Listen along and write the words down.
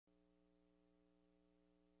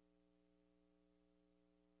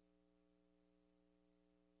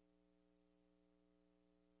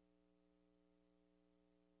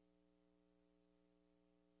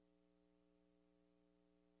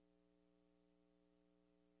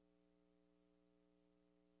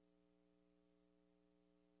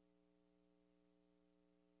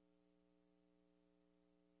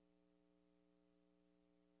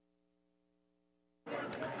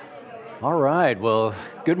All right, well,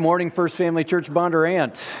 good morning, First Family Church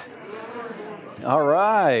Bondurant. All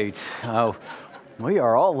right, we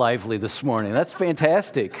are all lively this morning. That's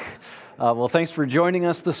fantastic. Well, thanks for joining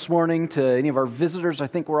us this morning. To any of our visitors, I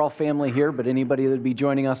think we're all family here, but anybody that would be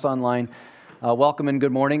joining us online, welcome and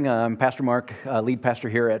good morning. I'm Pastor Mark, lead pastor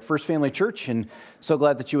here at First Family Church, and so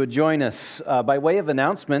glad that you would join us. By way of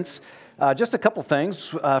announcements, just a couple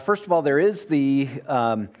things. First of all, there is the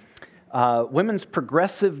Women's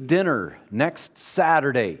Progressive Dinner next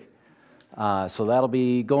Saturday. So that'll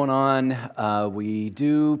be going on. We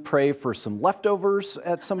do pray for some leftovers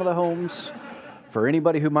at some of the homes for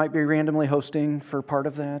anybody who might be randomly hosting for part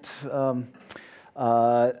of that.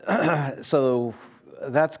 So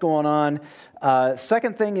that's going on.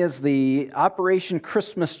 Second thing is the Operation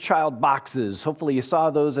Christmas Child boxes. Hopefully you saw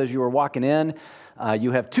those as you were walking in.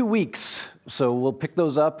 You have 2 weeks, so we'll pick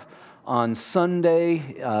those up on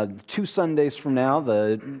Sunday, 2 Sundays from now,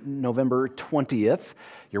 the November 20th.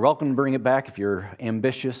 You're welcome to bring it back if you're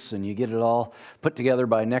ambitious and you get it all put together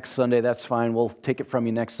by next Sunday. That's fine. We'll take it from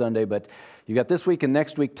you next Sunday. But you got this week and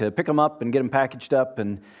next week to pick them up and get them packaged up.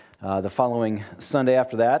 And the following Sunday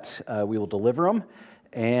after that, we will deliver them.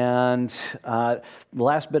 And the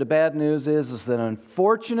last bit of bad news is that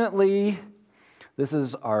unfortunately, this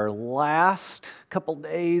is our last couple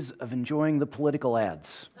days of enjoying the political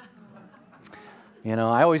ads. You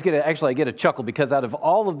know, I always get a chuckle because out of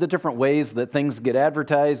all of the different ways that things get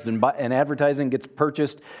advertised and advertising gets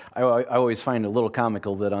purchased, I always find it a little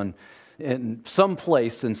comical that in some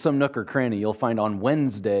place, in some nook or cranny, you'll find on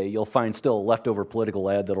Wednesday, you'll find still a leftover political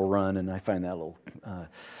ad that'll run, and I find that a little...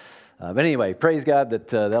 but anyway, praise God that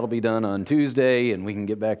that'll be done on Tuesday, and we can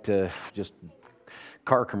get back to just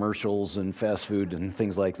car commercials and fast food and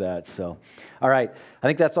things like that. So, all right, I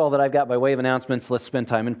think that's all that I've got by way of announcements. Let's spend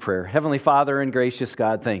time in prayer. Heavenly Father and gracious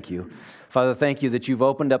God, thank you. Father, thank you that you've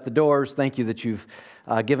opened up the doors. Thank you that you've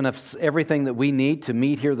given us everything that we need to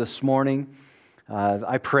meet here this morning.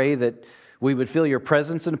 I pray that we would feel your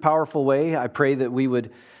presence in a powerful way. I pray that we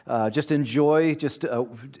would just enjoy,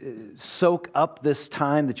 soak up this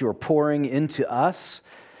time that you are pouring into us.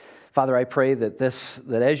 Father, I pray that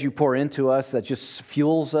as you pour into us, that just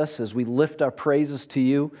fuels us as we lift our praises to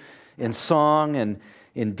you in song and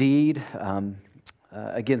in deed.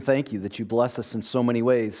 Again, thank you that you bless us in so many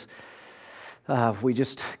ways. We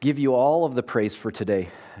just give you all of the praise for today,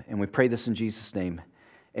 and we pray this in Jesus' name.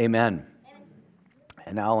 Amen.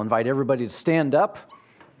 And I'll invite everybody to stand up,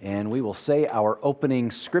 and we will say our opening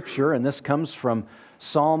scripture, and this comes from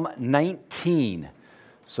Psalm 19.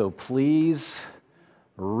 So please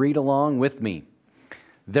read along with me.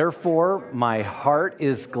 Therefore, my heart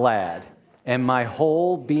is glad, and my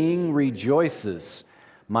whole being rejoices.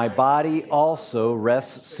 My body also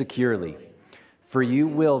rests securely. For you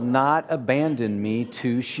will not abandon me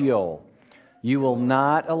to Sheol. You will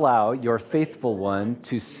not allow your faithful one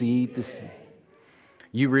to see deceit.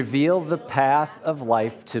 You reveal the path of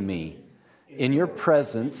life to me. In your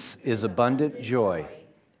presence is abundant joy.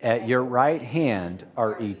 At your right hand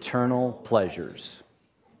are eternal pleasures.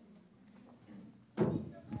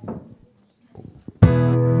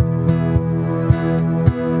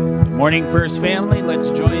 Good morning, First Family. Let's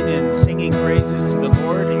join in singing praises to the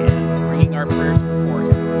Lord and bringing our prayers before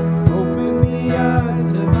Him. Open the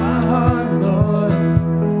eyes of my heart, Lord.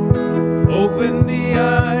 Open the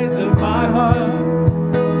eyes of my heart.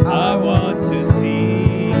 I want to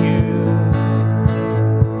see you.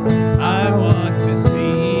 I want to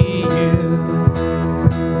see you.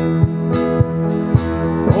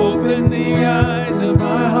 Open the eyes of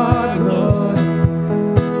my heart, Lord.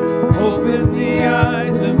 Open the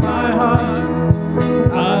eyes of my heart.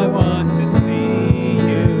 I want to see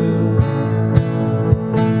you.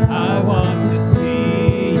 I want to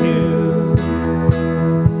see you.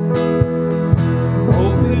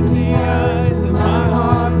 Open the eyes of my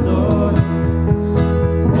heart, Lord.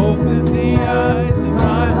 Open the eyes of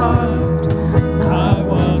my heart. I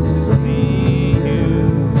want to see you.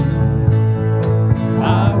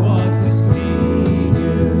 I want to see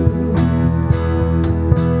you.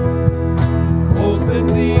 Open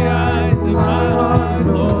the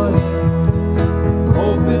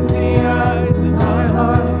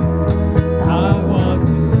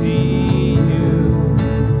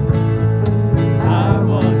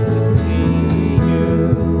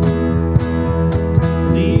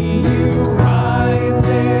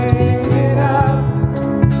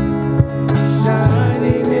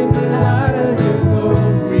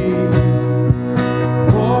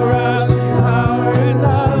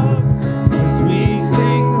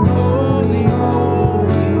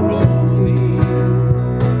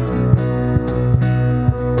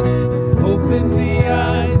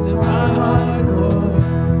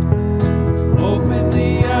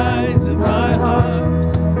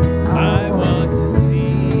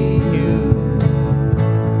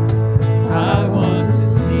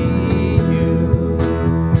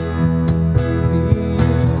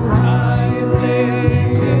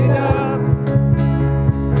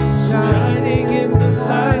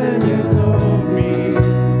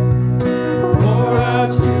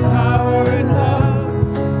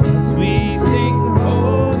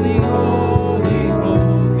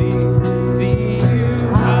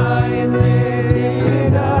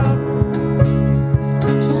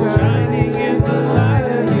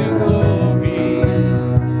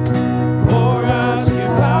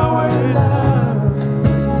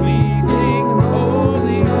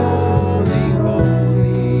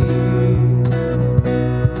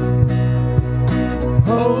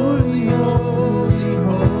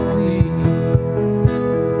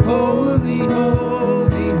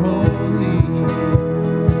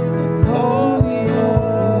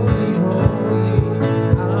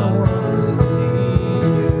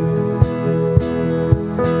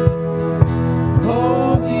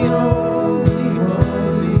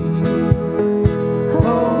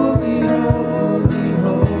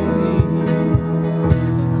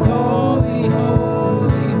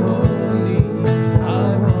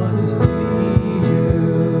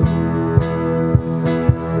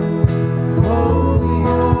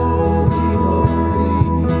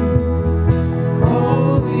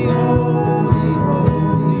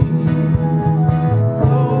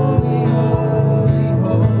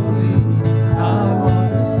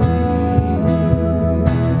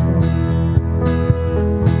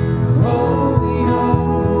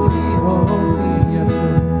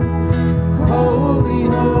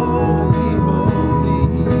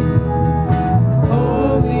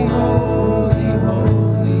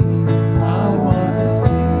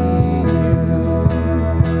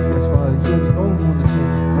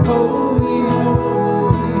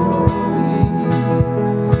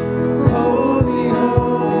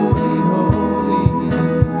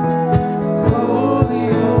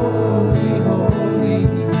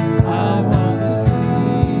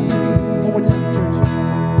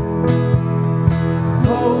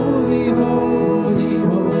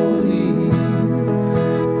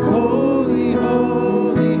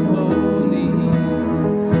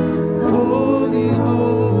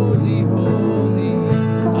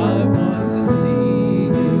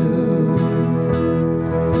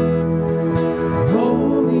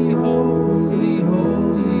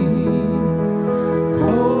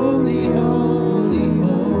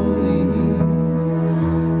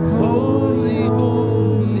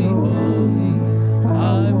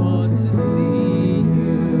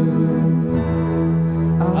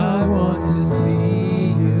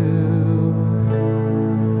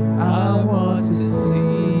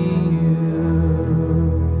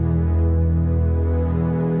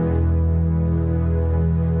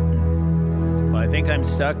think I'm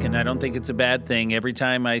stuck, and I don't think it's a bad thing. Every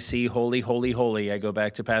time I see holy, holy, holy, I go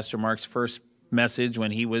back to Pastor Mark's first message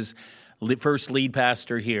when he was first lead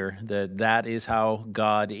pastor here, that is how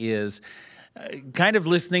God is. Kind of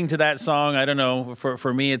listening to that song, I don't know,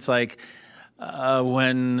 for me it's like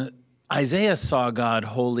when Isaiah saw God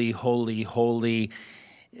holy, holy, holy,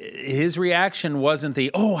 his reaction wasn't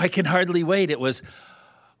oh, I can hardly wait. It was,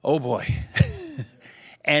 oh boy.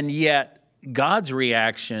 And yet, God's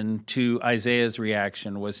reaction to Isaiah's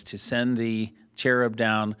reaction was to send the cherub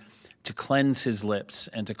down to cleanse his lips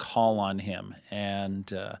and to call on him.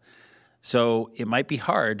 And so it might be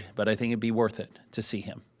hard, but I think it'd be worth it to see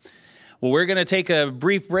him. Well, we're going to take a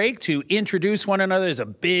brief break to introduce one another. There's a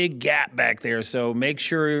big gap back there, so make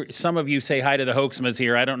sure some of you say hi to the Hoaxmas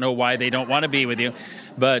here. I don't know why they don't want to be with you,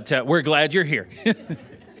 but we're glad you're here.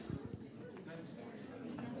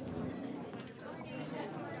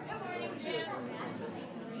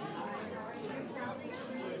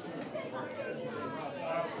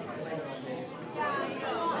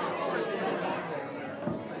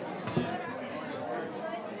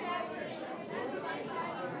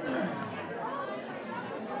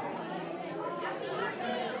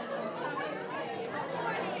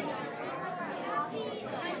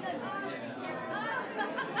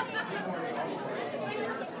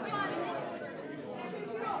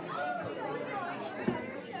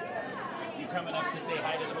 Coming up to say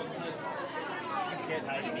hi to the Hoaxmas? You said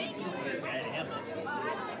hi to me. You said hi to him.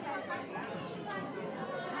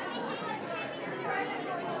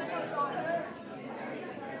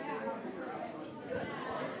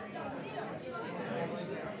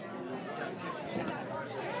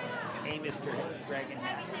 Hey, Mr. Dragon.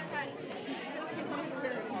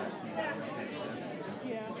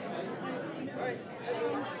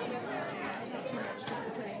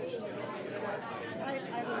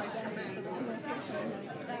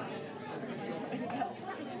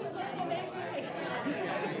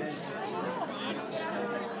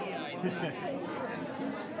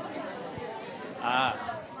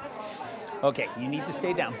 Okay, you need to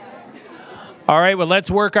stay down. All right, well,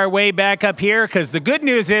 let's work our way back up here, because the good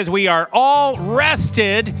news is we are all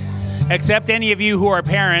rested, except any of you who are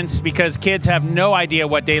parents, because kids have no idea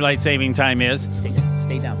what daylight saving time is.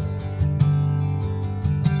 Stay down.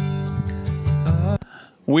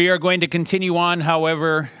 We are going to continue on,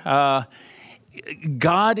 however,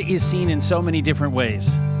 God is seen in so many different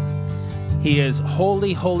ways. He is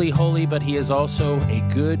holy, holy, holy, but he is also a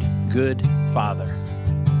good, good Father.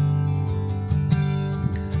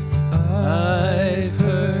 I've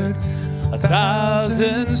heard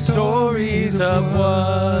 1,000 stories of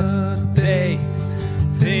what they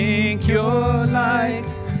think you're like,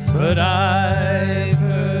 but I've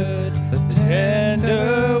heard the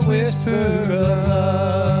tender whisper of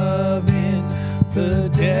love in the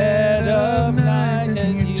dead of night,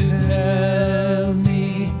 and you tell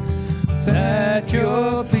me that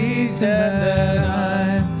you're pleased and that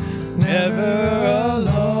I'm never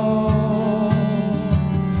alone.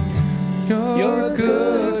 You're a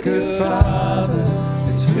good, good Father.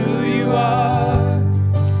 It's who you are.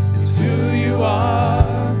 It's who you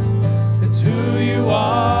are. It's who you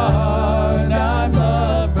are. And I'm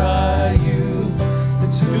loved by you.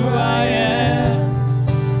 It's who I am.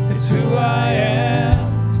 It's who I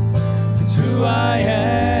am. It's who I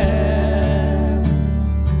am.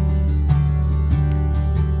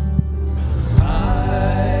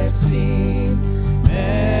 I've seen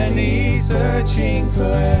many searching for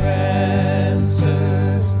answers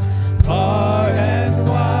far and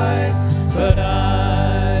wide, but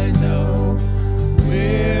I know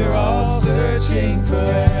we're all searching for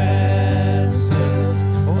answers.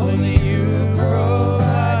 Only you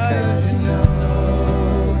provide, 'cause you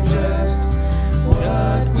know just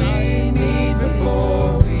what we need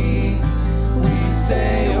before we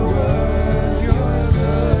say a word. You're a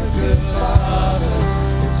good, good Father.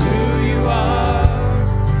 It's who you are.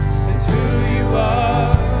 It's who you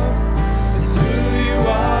are.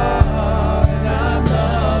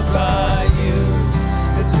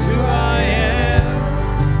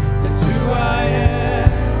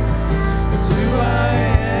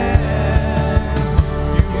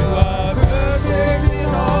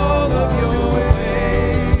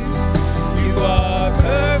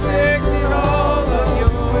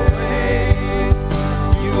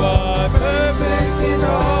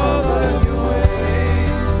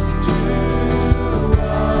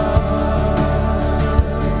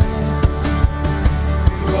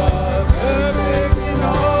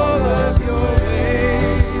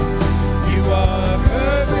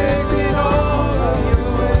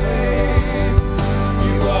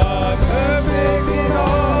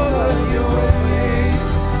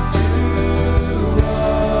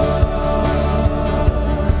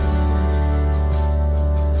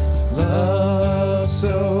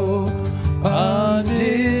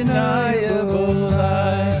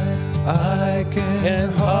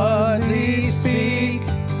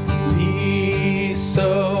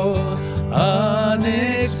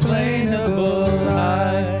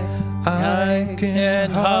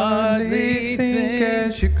 hardly think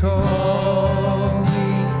as you call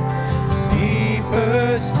me,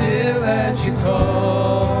 deeper still as you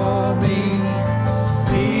call me,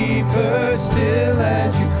 deeper still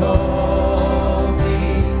as you call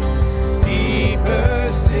me, deeper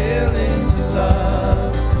still into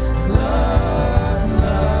love, love,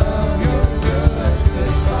 love. You're good,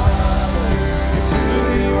 good Father. It's who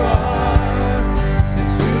you are.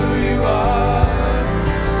 It's who you are.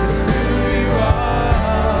 It's who you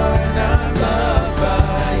are. And I'm loved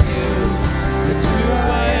by you. It's who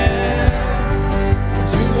I am.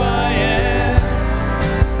 It's who I am.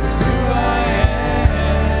 It's who I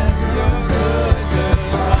am. You're good, good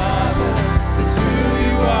Father. It's who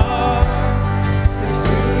you are. It's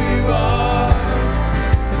who you are.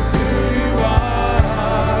 It's who you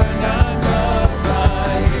are. And I'm loved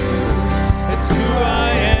by you. It's who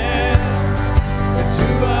I am. It's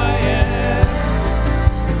who I am.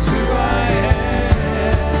 It's who I am.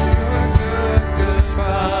 You're good, good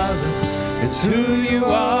Father. It's who you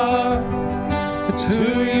are. It's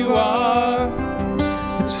who you are.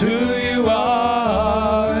 It's who you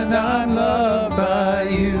are. And I'm loved by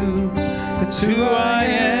you. It's who I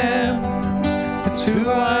am. It's who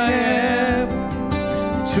I am.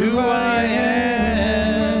 It's who I am.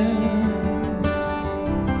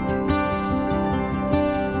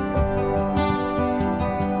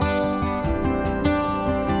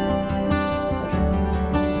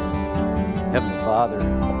 Heavenly Father,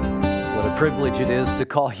 what a privilege it is to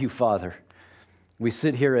call you Father. We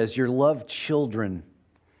sit here as your loved children,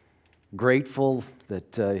 grateful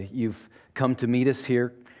that you've come to meet us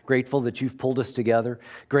here, grateful that you've pulled us together,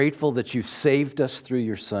 grateful that you've saved us through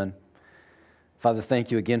your Son. Father,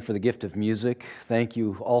 thank you again for the gift of music. Thank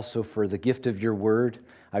you also for the gift of your word.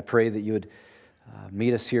 I pray that you would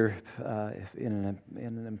meet us here in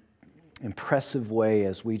an impressive way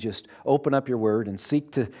as we just open up your word and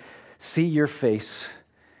seek to see your face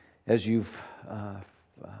as you've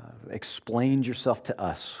explained yourself to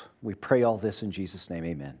us. We pray all this in Jesus' name,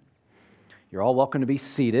 amen. You're all welcome to be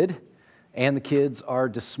seated, and the kids are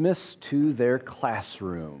dismissed to their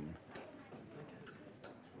classroom.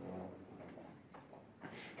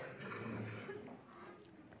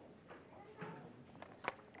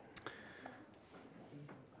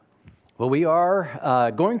 Well, we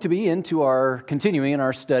are going to be continuing in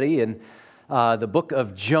our study in the book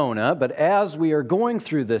of Jonah, but as we are going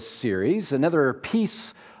through this series, another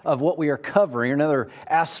piece of what we are covering, another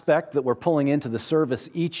aspect that we're pulling into the service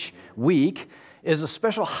each week, is a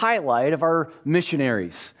special highlight of our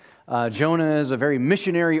missionaries. Jonah is a very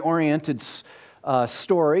missionary-oriented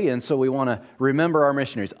story, and so we want to remember our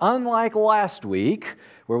missionaries. Unlike last week,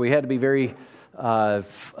 where we had to be very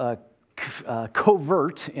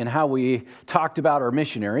covert in how we talked about our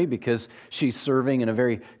missionary because she's serving in a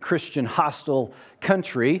very Christian hostile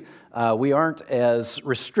country, we aren't as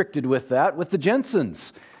restricted with that with the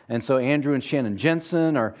Jensens. And so Andrew and Shannon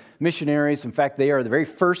Jensen are missionaries. In fact, they are the very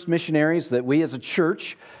first missionaries that we as a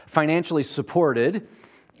church financially supported.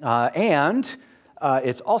 And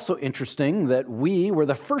it's also interesting that we were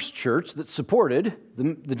the first church that supported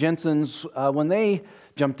the Jensens when they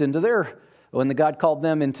jumped into when God called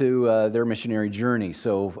them into their missionary journey.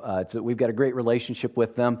 So we've got a great relationship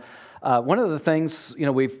with them. One of the things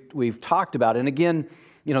we've talked about, and again,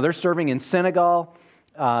 they're serving in Senegal.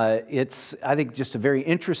 It's, I think, just a very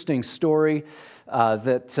interesting story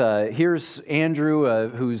that here's Andrew,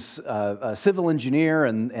 who's a civil engineer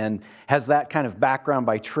and has that kind of background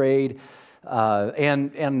by trade.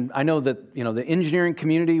 And I know that, the engineering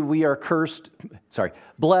community, we are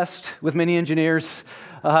blessed with many engineers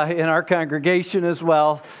in our congregation as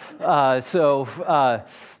well.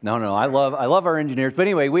 No, I love our engineers. But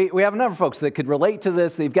anyway, we have a number of folks that could relate to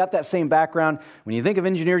this. They've got that same background. When you think of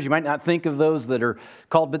engineers, you might not think of those that are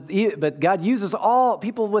called, but God uses all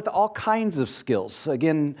people with all kinds of skills.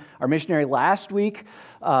 Again, our missionary last week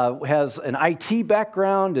has an IT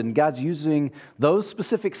background, and God's using those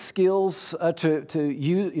specific skills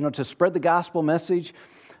to spread the gospel message.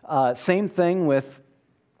 Same thing with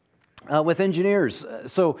engineers.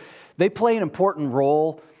 So they play an important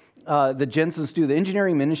role. The Jensens do. The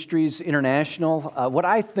Engineering Ministries International. What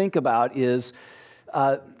I think about is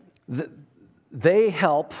they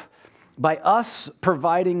help by us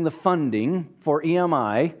providing the funding for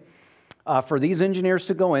EMI for these engineers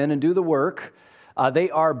to go in and do the work. They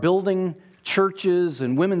are building churches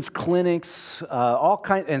and women's clinics,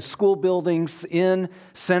 and school buildings in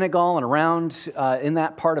Senegal and around in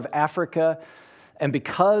that part of Africa. And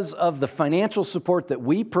because of the financial support that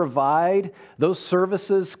we provide, those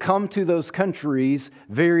services come to those countries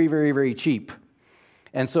very, very, very cheap.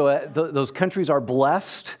 And so those countries are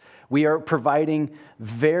blessed We are providing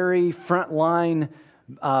very frontline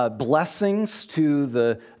blessings to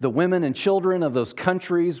the women and children of those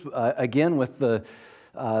countries, again, with the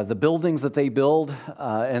buildings that they build.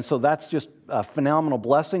 And so that's just a phenomenal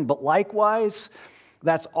blessing. But likewise,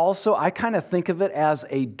 that's also, I kind of think of it as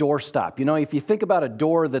a doorstop. You know, if you think about a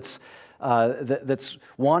door that's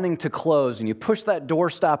wanting to close and you push that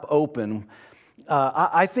doorstop open,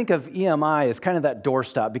 I think of EMI as kind of that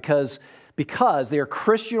doorstop because they are a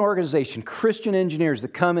Christian organization, Christian engineers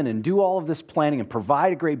that come in and do all of this planning and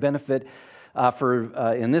provide a great benefit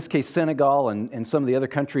for, in this case, Senegal and some of the other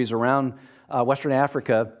countries around Western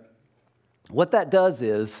Africa. What that does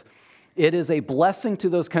is, it is a blessing to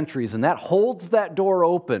those countries, and that holds that door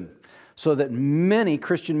open so that many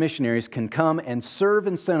Christian missionaries can come and serve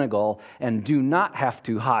in Senegal and do not have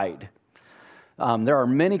to hide. There are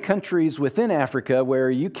many countries within Africa where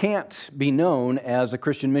you can't be known as a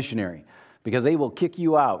Christian missionary because they will kick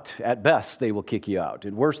you out. At best, they will kick you out.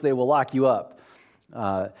 At worst, they will lock you up.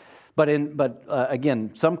 But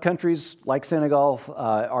again, some countries like Senegal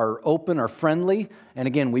are open, are friendly, and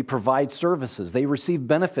again, we provide services. They receive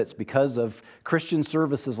benefits because of Christian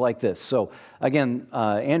services like this. So again,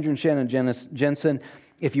 Andrew and Shannon Jensen,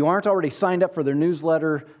 if you aren't already signed up for their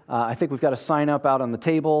newsletter, I think we've got a sign up out on the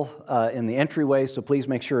table in the entryway, so please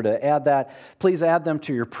make sure to add that. Please add them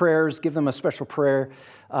to your prayers. Give them a special prayer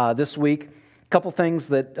this week. A couple things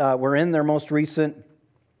that were in their most recent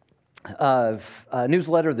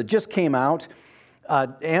newsletter that just came out.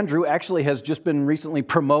 Andrew actually has just been recently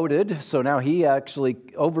promoted, so now he actually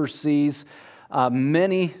oversees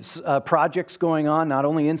many projects going on, not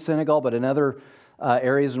only in Senegal, but in other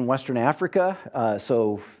areas in Western Africa.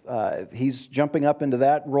 So he's jumping up into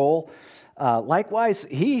that role. Likewise,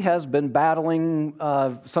 he has been battling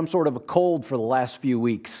some sort of a cold for the last few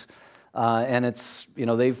weeks. And it's,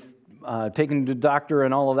 they've taken him to the doctor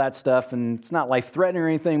and all of that stuff, and it's not life-threatening or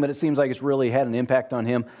anything, but it seems like it's really had an impact on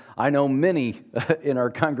him. I know many in our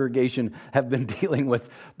congregation have been dealing with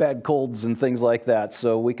bad colds and things like that,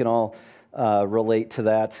 so we can all relate to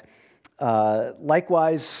that.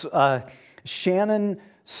 Likewise, Shannon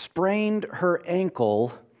sprained her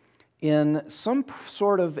ankle in some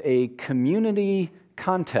sort of a community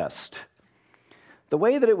contest. The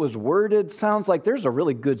way that it was worded sounds like there's a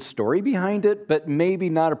really good story behind it, but maybe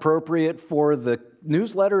not appropriate for the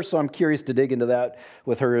newsletter, so I'm curious to dig into that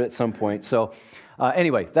with her at some point. So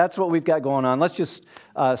anyway, that's what we've got going on. Let's just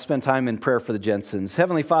spend time in prayer for the Jensens.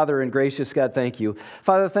 Heavenly Father and gracious God, thank you.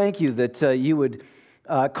 Father, thank you that you would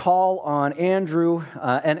call on Andrew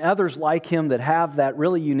and others like him that have that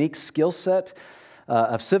really unique skill set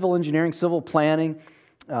of civil engineering, civil planning,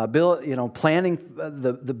 planning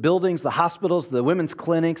the buildings, the hospitals, the women's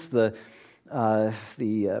clinics, the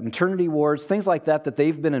maternity wards, things like that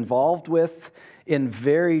they've been involved with in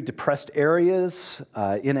very depressed areas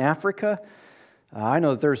in Africa. I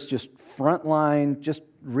know that there's just frontline, just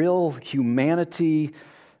real humanity,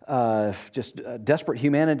 desperate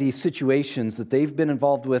humanity situations that they've been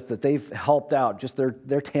involved with, that they've helped out, just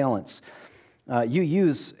their talents. You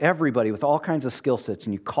use everybody with all kinds of skill sets,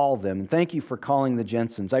 and you call them. And thank you for calling the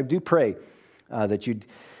Jensens. I do pray that you'd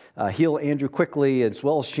heal Andrew quickly, as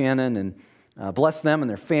well as Shannon, and bless them and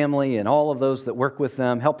their family and all of those that work with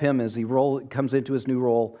them. Help him as he comes into his new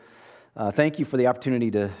role. Thank you for the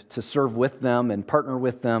opportunity to serve with them and partner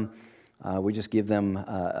with them. We just give them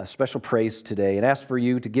a special praise today and ask for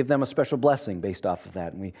you to give them a special blessing based off of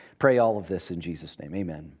that. And we pray all of this in Jesus' name.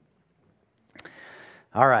 Amen.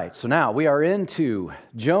 All right, so now we are into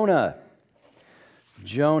Jonah.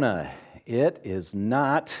 Jonah, it is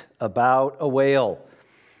not about a whale.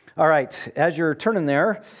 All right, as you're turning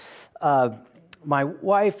there, my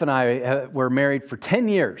wife and I were married for 10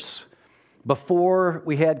 years before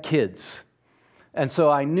we had kids. And so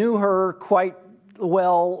I knew her quite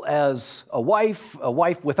well as a wife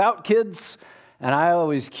without kids. And I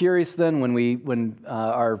was curious then when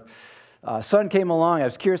our son came along, I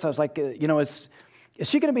was curious. I was like, is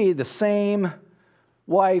she going to be the same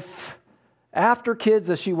wife after kids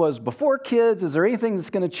as she was before kids? Is there anything that's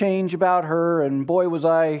going to change about her? And boy, was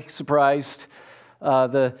I surprised.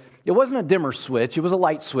 It wasn't a dimmer switch. It was a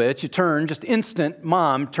light switch. You turn, just instant,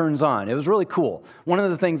 mom turns on. It was really cool. One of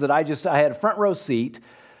the things that I had a front row seat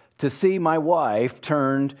to see my wife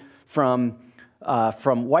turned from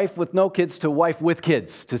wife with no kids to wife with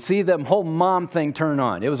kids, to see the whole mom thing turn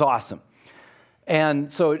on. It was awesome.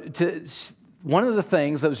 And so one of the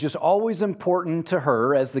things that was just always important to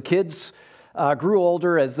her as the kids grew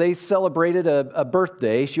older, as they celebrated a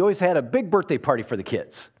birthday, she always had a big birthday party for the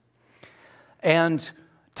kids. And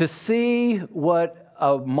to see what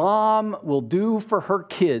a mom will do for her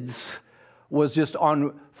kids was just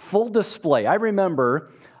on full display. I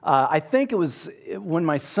remember, I think it was when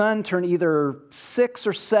my son turned either 6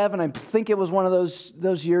 or 7, I think it was one of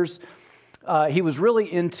those years, he was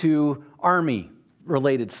really into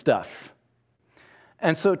Army-related stuff.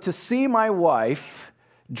 And so to see my wife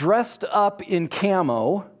dressed up in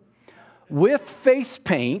camo with face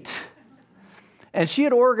paint, and she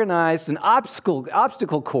had organized an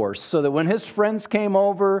obstacle course so that when his friends came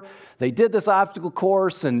over, they did this obstacle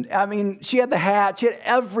course, and I mean, she had the hat, she had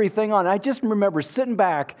everything on. I just remember sitting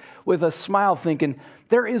back with a smile thinking,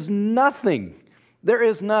 there is nothing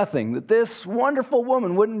that this wonderful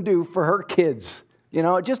woman wouldn't do for her kids. You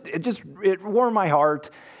know, it warmed my heart,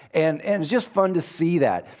 and it's just fun to see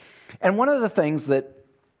that. And one of the things that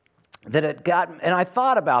it got, and I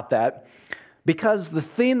thought about that, because the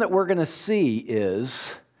theme that we're going to see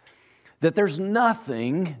is that there's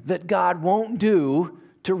nothing that God won't do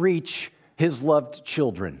to reach His loved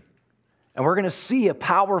children. And we're going to see a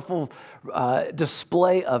powerful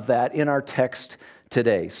display of that in our text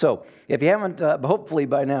today. So if you haven't, hopefully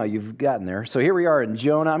by now you've gotten there. So here we are in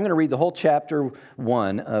Jonah. I'm going to read the whole chapter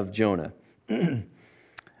 1 of Jonah.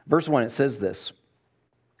 Verse 1, it says this.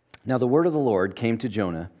 Now the word of the Lord came to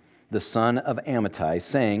Jonah, the son of Amittai,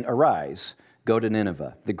 saying, Arise, go to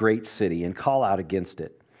Nineveh, the great city, and call out against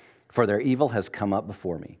it, for their evil has come up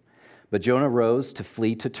before me. But Jonah rose to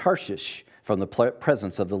flee to Tarshish from the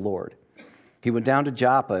presence of the Lord. He went down to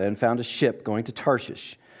Joppa and found a ship going to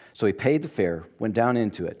Tarshish. So he paid the fare, went down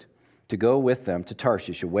into it, to go with them to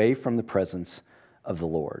Tarshish, away from the presence of the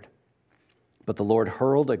Lord. But the Lord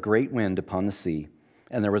hurled a great wind upon the sea,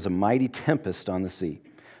 and there was a mighty tempest on the sea,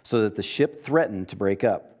 so that the ship threatened to break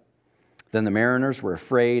up. Then the mariners were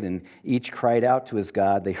afraid, and each cried out to his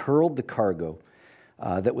God. They hurled the cargo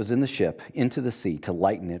that was in the ship into the sea to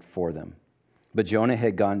lighten it for them. But Jonah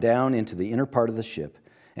had gone down into the inner part of the ship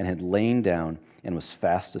and had lain down and was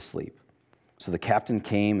fast asleep. So the captain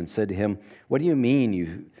came and said to him, What do you mean,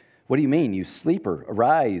 you sleeper?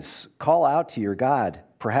 Arise, call out to your God.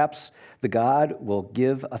 Perhaps the God will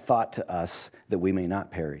give a thought to us that we may not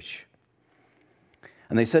perish.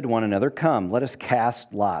 And they said to one another, Come, let us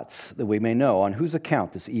cast lots, that we may know on whose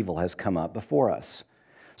account this evil has come up before us.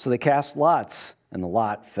 So they cast lots, and the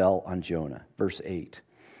lot fell on Jonah. Verse 8.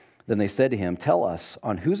 Then they said to him, Tell us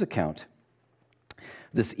on whose account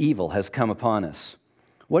this evil has come upon us.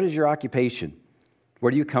 What is your occupation?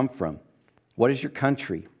 Where do you come from? What is your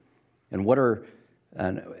country? And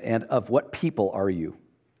of what people are you?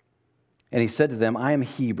 And he said to them, I am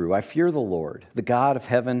Hebrew. I fear the Lord, the God of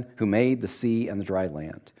heaven, who made the sea and the dry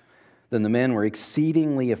land. Then the men were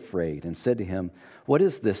exceedingly afraid and said to him, What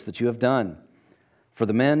is this that you have done? For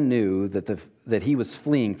the men knew that he was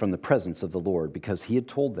fleeing from the presence of the Lord, because he had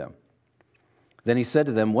told them. Then he said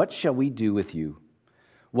to them, What shall we do with you?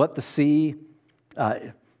 What shall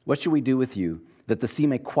we do with you, that the sea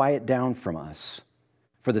may quiet down from us?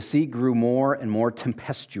 For the sea grew more and more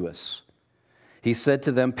tempestuous. He said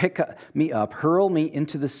to them, Pick me up, hurl me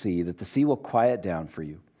into the sea, that the sea will quiet down for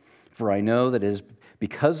you. For I know that it is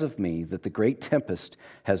because of me that the great tempest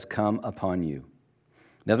has come upon you.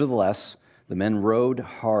 Nevertheless, the men rowed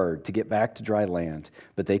hard to get back to dry land,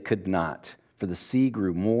 but they could not, for the sea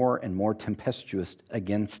grew more and more tempestuous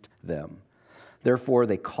against them. Therefore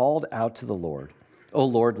they called out to the Lord, O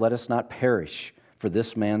Lord, let us not perish for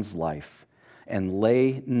this man's life, and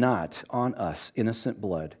lay not on us innocent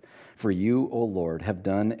blood. For you, O Lord, have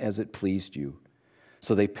done as it pleased you.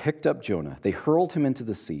 So they picked up Jonah. They hurled him into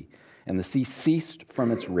the sea, and the sea ceased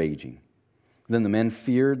from its raging. Then the men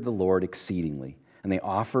feared the Lord exceedingly, and they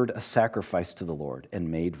offered a sacrifice to the Lord and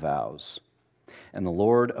made vows. And the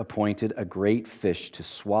Lord appointed a great fish to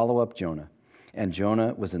swallow up Jonah. And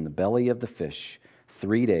Jonah was in the belly of the fish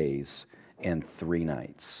 3 days and 3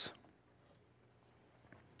 nights.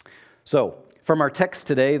 So, from our text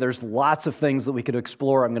today, there's lots of things that we could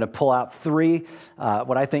explore. I'm going to pull out 3,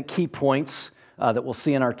 what I think key points that we'll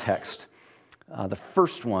see in our text. The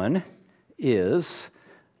first one is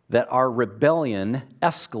that our rebellion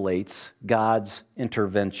escalates God's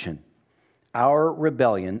intervention. Our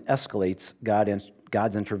rebellion escalates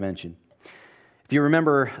God's intervention. If you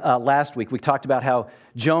remember last week, we talked about how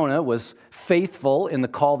Jonah was faithful in the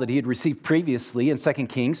call that he had received previously in 2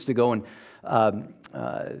 Kings to go and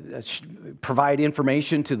provide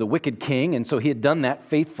information to the wicked king, and so he had done that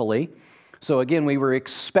faithfully. So again, we were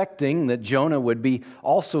expecting that Jonah would be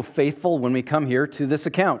also faithful when we come here to this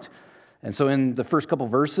account. And so in the first couple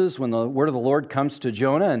verses, when the word of the Lord comes to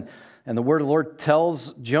Jonah, and the word of the Lord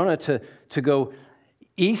tells Jonah to go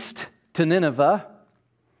east to Nineveh,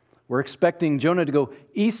 we're expecting Jonah to go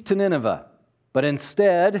east to Nineveh. But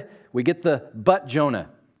instead, we get the but Jonah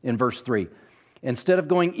in verse 3. Instead of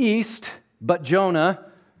going east, but Jonah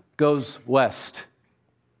goes west.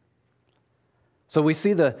 So we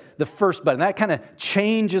see the first but, and that kind of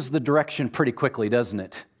changes the direction pretty quickly, doesn't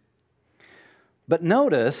it? But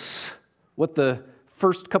notice what the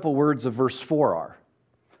first couple words of verse 4 are.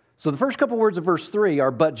 So the first couple words of verse 3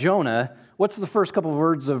 are, but Jonah. What's the first couple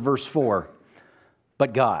words of verse 4?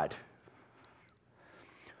 But God.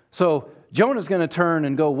 So Jonah's going to turn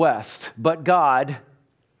and go west, but God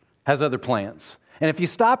has other plans. And if you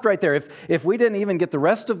stopped right there, if we didn't even get the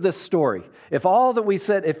rest of this story, if all that we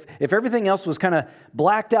said, if everything else was kind of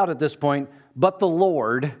blacked out at this point, but the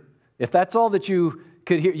Lord, if that's all that you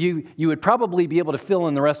could hear, you would probably be able to fill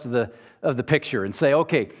in the rest of the picture and say,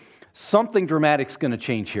 okay, something dramatic's going to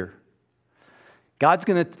change here. God's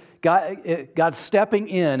stepping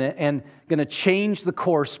in and going to change the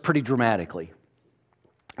course pretty dramatically.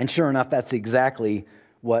 And sure enough, that's exactly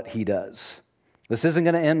what he does. This isn't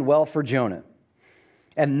going to end well for Jonah.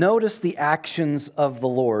 And notice the actions of the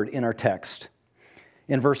Lord in our text.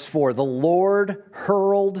 In verse 4, the Lord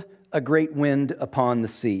hurled a great wind upon the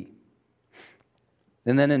sea.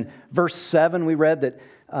 And then in verse 7, we read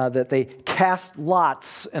that they cast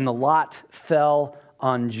lots, and the lot fell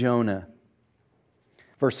on Jonah.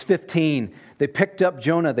 Verse 15, they picked up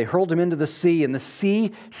Jonah, they hurled him into the sea, and the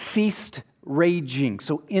sea ceased raging.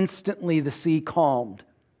 So instantly the sea calmed.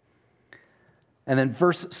 And then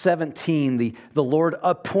verse 17, the Lord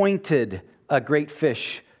appointed a great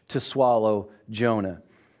fish to swallow Jonah.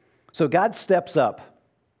 So God steps up.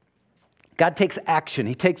 God takes action.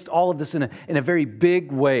 He takes all of this in a very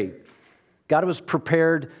big way. God was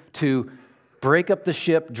prepared to break up the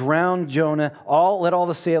ship, drown Jonah, let all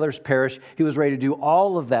the sailors perish. He was ready to do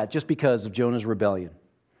all of that just because of Jonah's rebellion.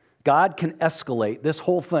 God can escalate this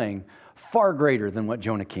whole thing far greater than what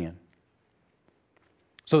Jonah can.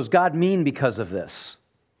 So is God mean because of this?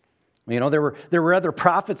 You know, there were other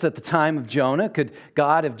prophets at the time of Jonah. Could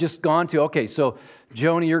God have just gone to, okay, so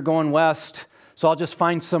Jonah, you're going west, so I'll just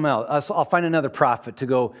find someone else. I'll find another prophet to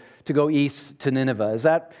go east to Nineveh. Is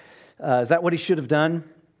that what he should have done?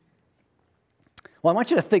 Well, I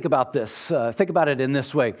want you to think about this. Think about it in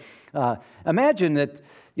this way. Imagine that,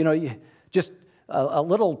 just a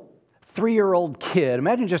little 3-year-old kid.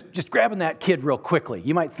 Imagine just grabbing that kid real quickly.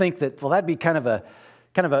 You might think that, well, that'd be kind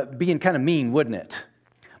of being kind of mean, wouldn't it?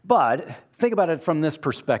 But think about it from this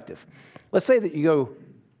perspective. Let's say that you go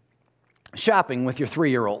shopping with your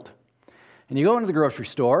 3-year-old, and you go into the grocery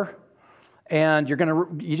store, and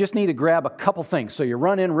you just need to grab a couple things. So you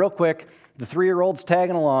run in real quick. The 3-year-old's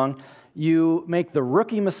tagging along. You make the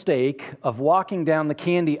rookie mistake of walking down the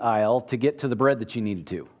candy aisle to get to the bread that you needed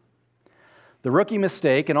to. The rookie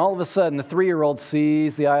mistake, and all of a sudden the 3-year-old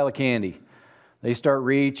sees the aisle of candy. They start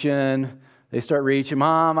reaching.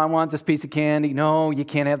 Mom, I want this piece of candy. No, you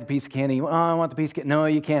can't have the piece of candy. Oh, I want the piece of candy. No,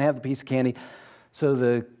 you can't have the piece of candy. So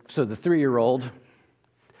the 3-year-old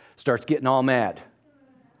starts getting all mad.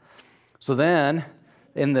 So then,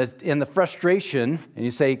 in the frustration, and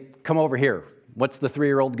you say, come over here. What's the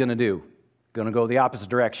 3-year-old going to do? Going to go the opposite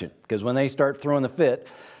direction. Because when they start throwing the fit,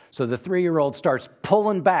 so the 3-year-old starts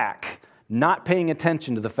pulling back, not paying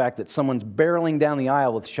attention to the fact that someone's barreling down the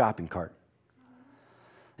aisle with a shopping cart.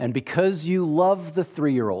 And because you love the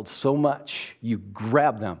 3-year-old so much, you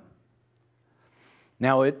grab them.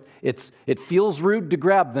 Now, it feels rude to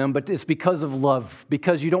grab them, but it's because of love,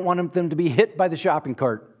 because you don't want them to be hit by the shopping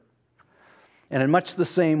cart. And in much the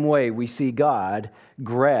same way, we see God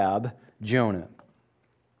grab Jonah.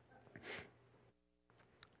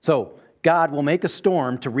 So, God will make a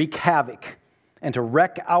storm to wreak havoc and to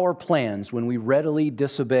wreck our plans when we readily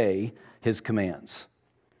disobey His commands.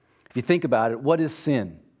 If you think about it, what is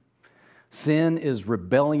sin? Sin is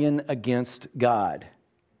rebellion against God.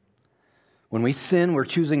 When we sin, we're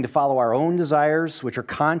choosing to follow our own desires, which are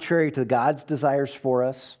contrary to God's desires for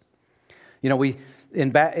us.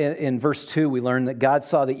 In verse 2, we learn that God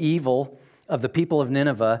saw the evil of the people of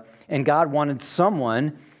Nineveh, and God wanted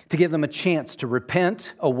someone to give them a chance to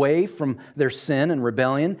repent away from their sin and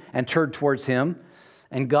rebellion and turn towards Him.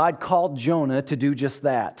 And God called Jonah to do just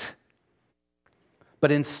that.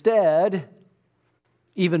 But instead,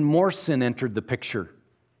 even more sin entered the picture.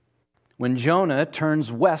 When Jonah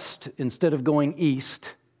turns west instead of going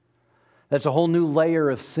east, that's a whole new layer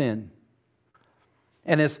of sin.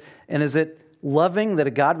 And is it loving that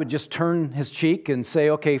a God would just turn His cheek and say,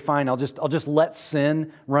 okay, fine, I'll just let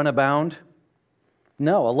sin run abound?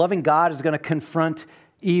 No, a loving God is going to confront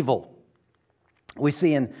evil. We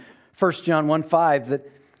see in 1 John 1:5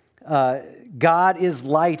 that God is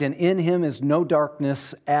light, and in Him is no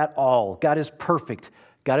darkness at all. God is perfect.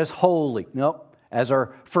 God is holy. Nope. As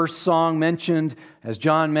our first song mentioned, as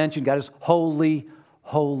John mentioned, God is holy,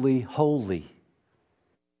 holy, holy.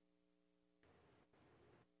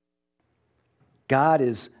 God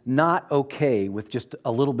is not okay with just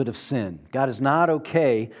a little bit of sin. God is not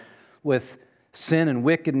okay with sin and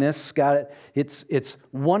wickedness. God, it's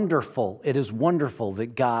wonderful. It is wonderful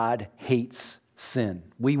that God hates sin.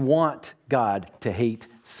 We want God to hate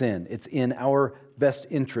sin. It's in our best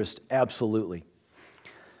interest, absolutely.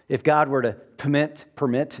 If God were to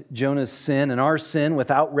permit Jonah's sin and our sin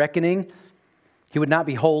without reckoning, He would not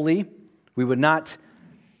be holy. He would not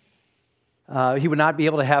be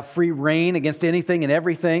able to have free reign against anything and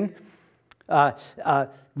everything.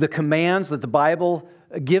 The commands that the Bible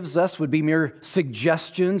gives us would be mere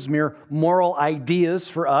suggestions, mere moral ideas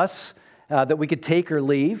for us that we could take or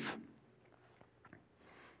leave.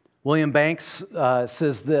 William Banks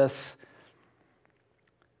says this.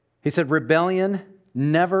 He said, "Rebellion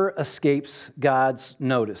never escapes God's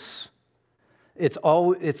notice.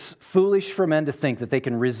 It's foolish for men to think that they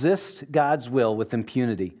can resist God's will with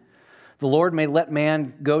impunity. The Lord may let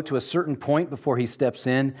man go to a certain point before He steps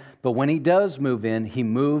in, but when He does move in, He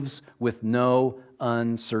moves with no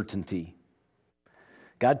uncertainty."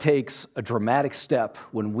 God takes a dramatic step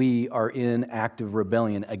when we are in active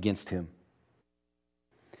rebellion against Him.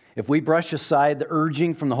 If we brush aside the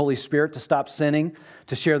urging from the Holy Spirit to stop sinning,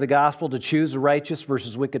 to share the gospel, to choose a righteous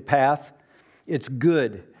versus wicked path, it's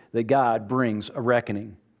good that God brings a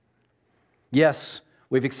reckoning. Yes,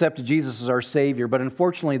 we've accepted Jesus as our Savior, but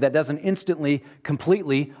unfortunately that doesn't instantly,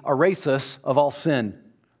 completely erase us of all sin.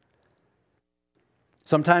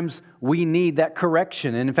 Sometimes we need that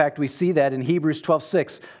correction, and in fact we see that in Hebrews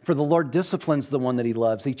 12:6. For the Lord disciplines the one that He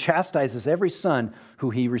loves. He chastises every son who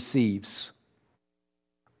He receives.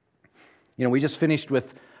 You know, we just finished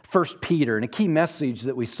with 1 Peter, and a key message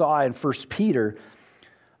that we saw in 1 Peter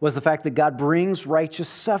was the fact that God brings righteous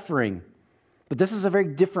suffering. But this is a very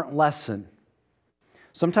different lesson.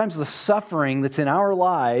 Sometimes the suffering that's in our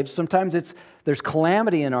lives, sometimes there's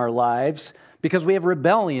calamity in our lives because we have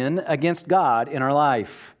rebellion against God in our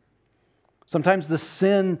life. Sometimes the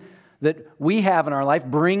sin that we have in our life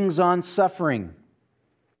brings on suffering.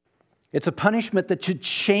 It's a punishment that should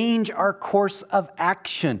change our course of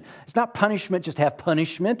action. It's not punishment just to have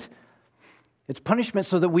punishment. It's punishment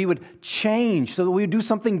so that we would change, so that we would do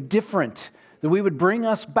something different, that we would bring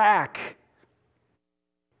us back.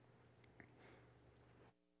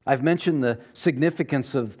 I've mentioned the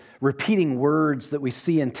significance of repeating words that we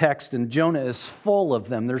see in text, and Jonah is full of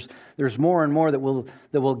them. There's more and more that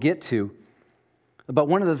we'll get to. But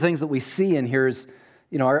one of the things that we see in here is,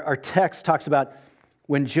 you know, our text talks about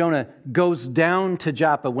when Jonah goes down to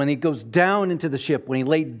Joppa, when he goes down into the ship, when he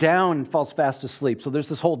laid down and falls fast asleep. So there's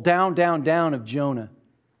this whole down, down, down of Jonah.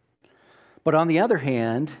 But on the other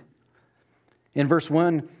hand, in verse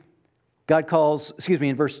 1,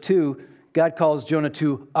 in verse 2, God calls Jonah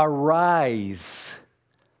to arise.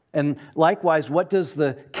 And likewise, what does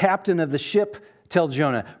the captain of the ship tell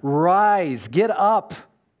Jonah? Rise, get up.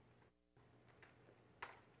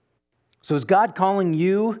 So is God calling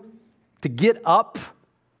you to get up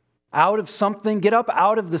out of something? Get up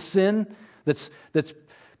out of the sin that's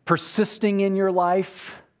persisting in your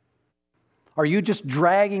life? Are you just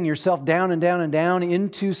dragging yourself down and down and down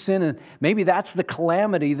into sin? And maybe that's the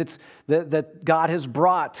calamity that God has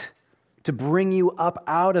brought to bring you up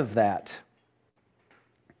out of that.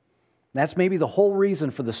 That's maybe the whole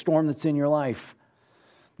reason for the storm that's in your life.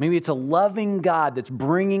 Maybe it's a loving God that's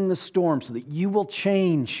bringing the storm so that you will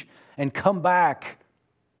change and come back.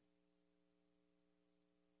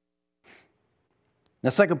 Now,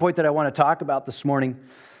 the second point that I want to talk about this morning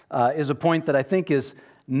is a point that I think is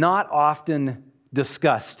not often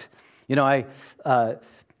discussed. You know, I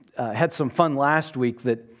had some fun last week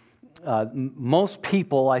that most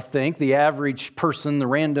people, I think, the average person, the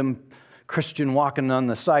random Christian walking on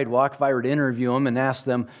the sidewalk, if I were to interview them and ask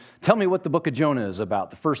them, tell me what the book of Jonah is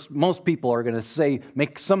about, most people are going to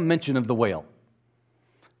make some mention of the whale.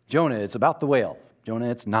 Jonah, it's about the whale. Jonah,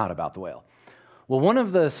 it's not about the whale. Well, one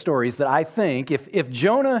of the stories that I think, if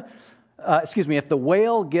the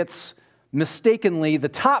whale gets mistakenly the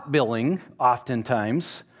top billing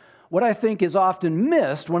oftentimes, what I think is often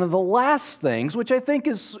missed, one of the last things, which I think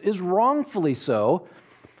is wrongfully so,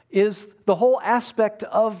 is the whole aspect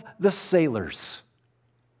of the sailors.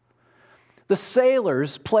 The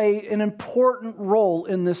sailors play an important role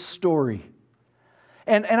in this story.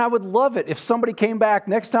 And I would love it if somebody came back,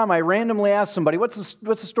 next time I randomly ask somebody, what's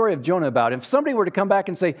the story of Jonah about? If somebody were to come back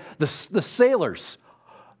and say, the sailors,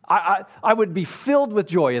 I would be filled with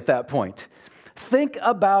joy at that point. Think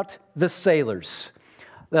about the sailors.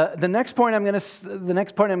 The next point I'm going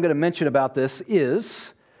to mention about this is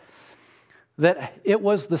that it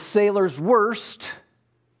was the sailor's worst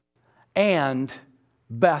and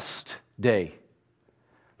best day.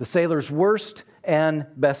 The sailor's worst and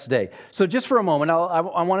best day. So just for a moment, I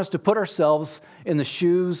want us to put ourselves in the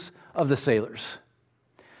shoes of the sailors.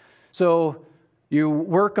 So you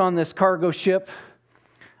work on this cargo ship.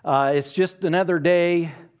 It's just another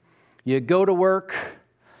day. You go to work.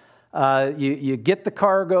 You get the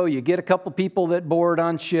cargo. You get a couple people that board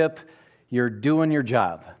on ship. You're doing your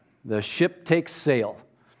job. The ship takes sail.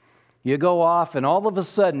 You go off, and all of a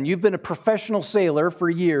sudden, you've been a professional sailor for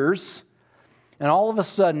years, and all of a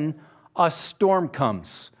sudden, a storm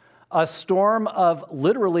comes. A storm of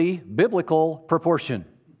literally biblical proportion.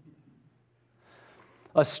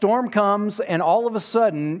 A storm comes, and all of a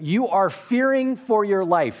sudden, you are fearing for your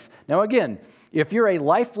life. Now again, if you're a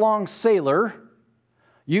lifelong sailor,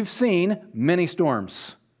 you've seen many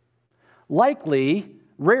storms. Likely,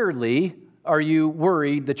 rarely, are you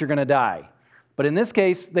worried that you're going to die. But in this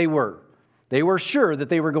case, they were. They were sure that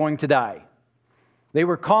they were going to die. They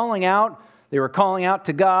were calling out. They were calling out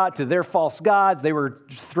to God, to their false gods. They were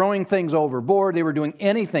throwing things overboard. They were doing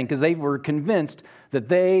anything because they were convinced that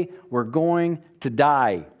they were going to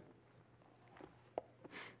die.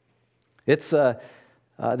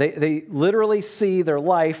 They literally see their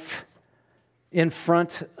life in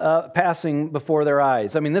front, passing before their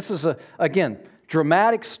eyes. I mean, this is, again,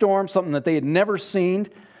 dramatic storm, something that they had never seen,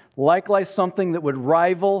 likewise something that would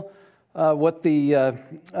rival what the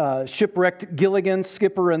shipwrecked Gilligan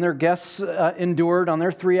skipper and their guests endured on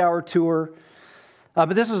their 3-hour tour.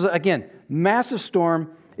 But this is, again, massive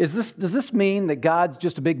storm. Does this mean that God's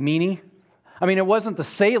just a big meanie? I mean, it wasn't the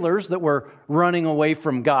sailors that were running away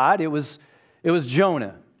from God. It was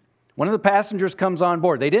Jonah. One of the passengers comes on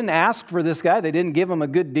board. They didn't ask for this guy. They didn't give him a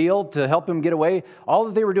good deal to help him get away. All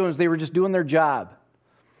that they were doing is they were just doing their job.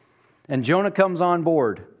 And Jonah comes on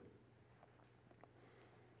board.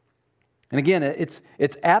 And again, it's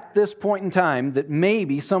at this point in time that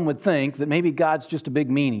maybe some would think that maybe God's just a big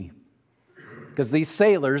meanie, because these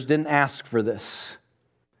sailors didn't ask for this.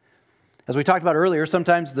 As we talked about earlier,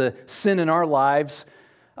 sometimes the sin in our lives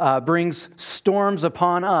brings storms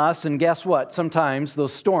upon us, and guess what? Sometimes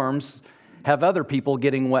those storms have other people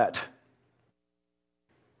getting wet.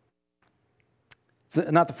 It's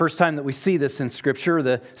not the first time that we see this in Scripture.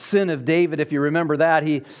 The sin of David, if you remember that,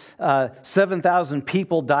 7,000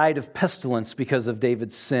 people died of pestilence because of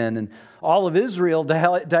David's sin, and all of Israel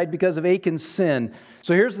died because of Achan's sin.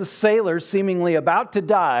 So here's the sailors seemingly about to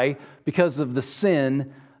die because of the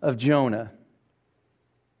sin of Jonah.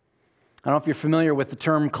 I don't know if you're familiar with the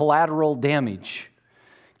term collateral damage.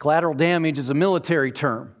 Collateral damage is a military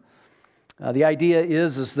term. The idea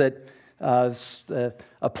is that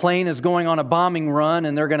a plane is going on a bombing run,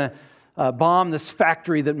 and they're going to bomb this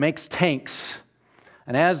factory that makes tanks.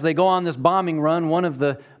 And as they go on this bombing run, one of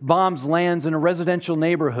the bombs lands in a residential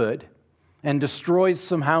neighborhood and destroys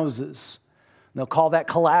some houses. And they'll call that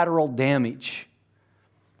collateral damage.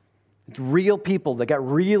 It's real people that got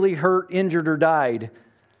really hurt, injured, or died,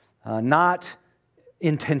 not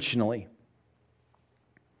intentionally.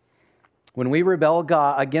 When we rebel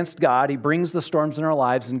against God, He brings the storms in our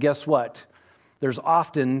lives, and guess what? There's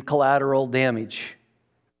often collateral damage.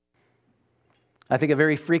 I think a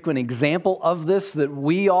very frequent example of this that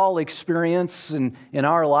we all experience in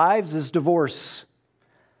our lives is divorce.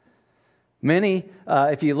 Many,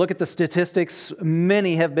 if you look at the statistics,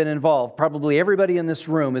 many have been involved. Probably everybody in this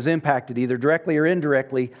room is impacted either directly or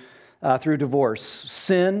indirectly through divorce.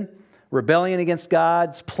 Sin, rebellion against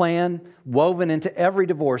God's plan, woven into every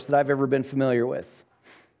divorce that I've ever been familiar with.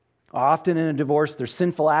 Often in a divorce, there's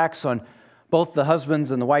sinful acts on both the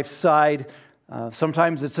husband's and the wife's side.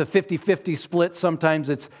 Sometimes it's a 50-50 split. Sometimes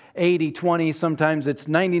it's 80-20. Sometimes it's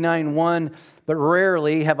 99-1. But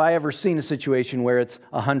rarely have I ever seen a situation where it's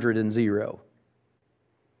 100-0.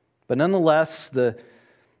 But nonetheless, the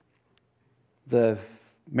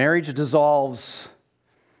marriage dissolves.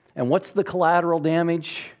 And what's the collateral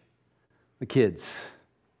damage? The kids.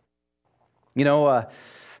 You know,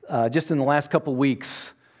 just in the last couple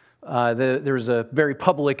weeks, there was a very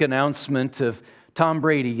public announcement of Tom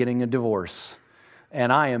Brady getting a divorce.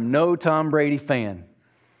 And I am no Tom Brady fan,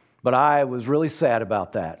 but I was really sad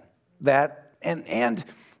about that. And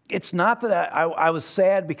it's not that I was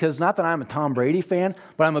sad because not that I'm a Tom Brady fan,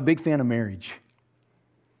 but I'm a big fan of marriage.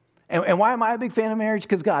 And why am I a big fan of marriage?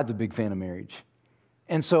 Because God's a big fan of marriage.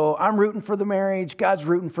 And so I'm rooting for the marriage. God's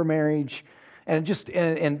rooting for marriage. And it just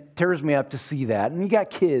and tears me up to see that. And you got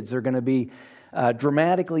kids that are going to be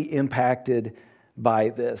dramatically impacted by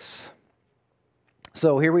this.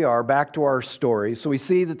 So here we are, back to our story. So we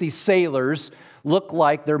see that these sailors look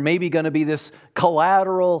like there may be going to be this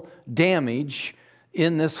collateral damage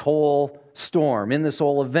in this whole storm, in this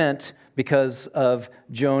whole event, because of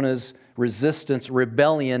Jonah's resistance,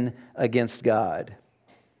 rebellion against God.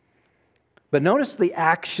 But notice the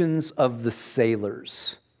actions of the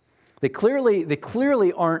sailors. They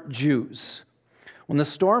clearly aren't Jews. When the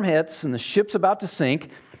storm hits and the ship's about to sink,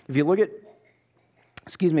 if you look at,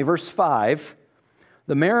 verse 5,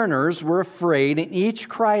 the mariners were afraid and each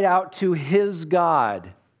cried out to his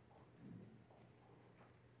God.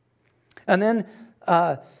 And then,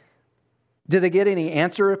 did they get any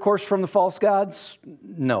answer, of course, from the false gods?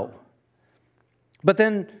 No. But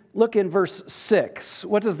then look in verse 6.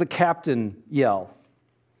 What does the captain yell?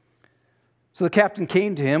 So the captain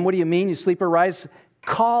came to him. What do you mean, you sleeper? Rise,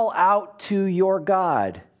 call out to your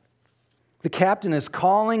God. The captain is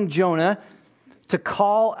calling Jonah to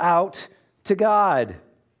call out to God.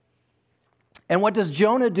 And what does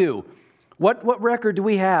Jonah do? What record do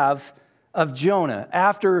we have of Jonah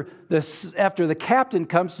after the captain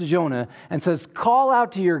comes to Jonah and says, call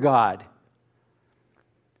out to your God?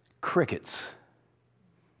 Crickets.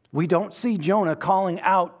 We don't see Jonah calling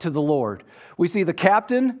out to the Lord. We see the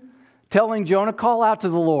captain telling Jonah, call out to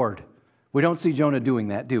the Lord. We don't see Jonah doing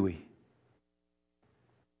that, do we?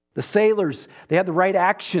 The sailors, they had the right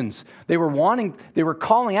actions. They were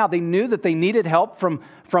calling out. They knew that they needed help from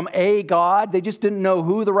a God. They just didn't know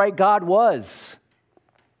who the right God was.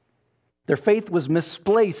 Their faith was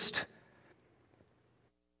misplaced.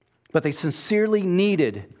 But they sincerely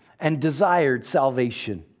needed and desired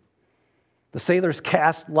salvation. The sailors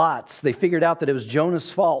cast lots. They figured out that it was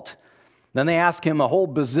Jonah's fault. Then they asked him a whole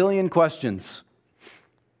bazillion questions.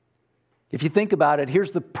 If you think about it,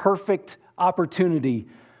 here's the perfect opportunity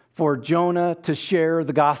for Jonah to share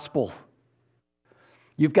the gospel.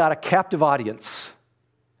 You've got a captive audience.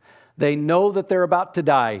 They know that they're about to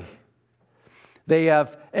die. They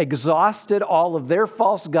have exhausted all of their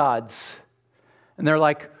false gods. And they're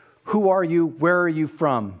like, who are you? Where are you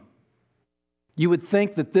from? You would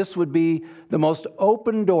think that this would be the most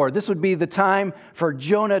open door. This would be the time for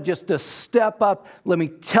Jonah just to step up. Let me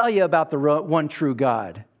tell you about the one true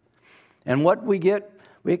God. And what we get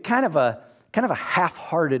kind of a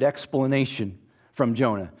half-hearted explanation from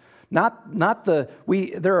Jonah.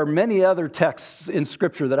 There are many other texts in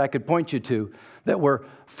Scripture that I could point you to that were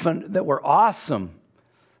awesome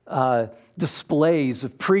displays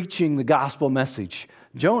of preaching the gospel message.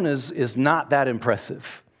 Jonah's is not that impressive.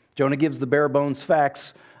 Jonah gives the bare bones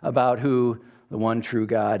facts about who the one true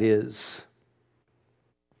God is.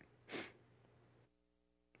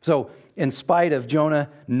 So, in spite of Jonah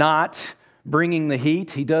not bringing the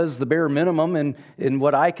heat, he does the bare minimum in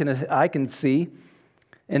what I can see.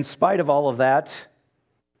 In spite of all of that,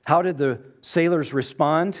 how did the sailors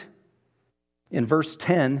respond? In verse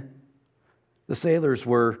 10, the sailors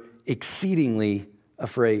were exceedingly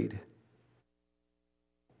afraid.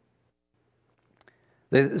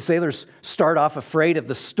 The sailors start off afraid of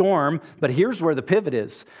the storm, but here's where the pivot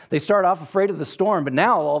is. They start off afraid of the storm, but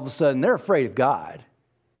now all of a sudden they're afraid of God.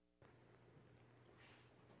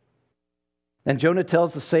 And Jonah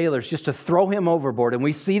tells the sailors just to throw him overboard, and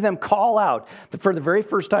we see them call out for the very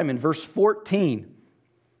first time in verse 14.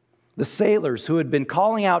 The sailors who had been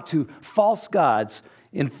calling out to false gods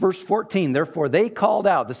in verse 14, therefore they called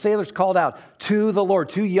out, the sailors called out to the Lord,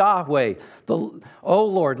 to Yahweh, O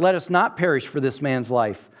Lord, let us not perish for this man's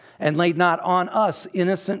life, and lay not on us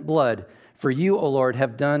innocent blood, for you, O Lord,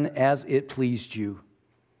 have done as it pleased you.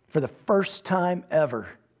 For the first time ever,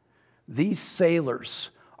 these sailors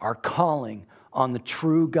are calling on the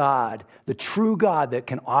true God that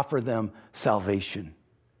can offer them salvation.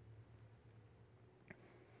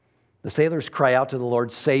 The sailors cry out to the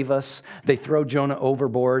Lord, save us. They throw Jonah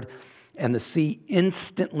overboard, and the sea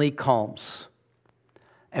instantly calms.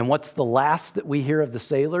 And what's the last that we hear of the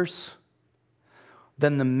sailors?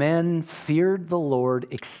 Then the men feared the Lord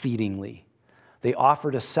exceedingly. They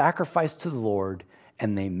offered a sacrifice to the Lord,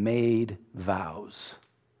 and they made vows.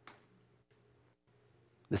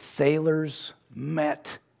 The sailors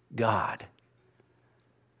met God.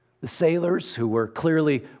 The sailors who were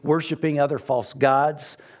clearly worshiping other false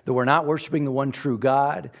gods, that were not worshiping the one true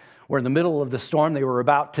God, were in the middle of the storm. They were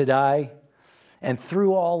about to die. And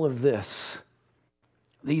through all of this,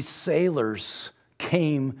 these sailors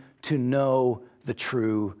came to know the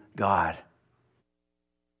true God.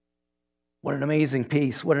 What an amazing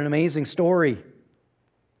piece. What an amazing story.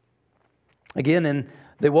 Again, and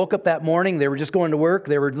they woke up that morning. They were just going to work.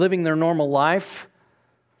 They were living their normal life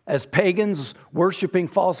as pagans worshiping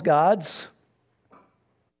false gods.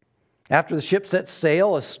 After the ship set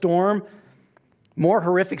sail, a storm more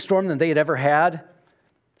horrific storm than they had ever had.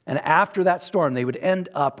 And after that storm, they would end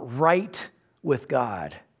up right with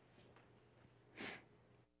God.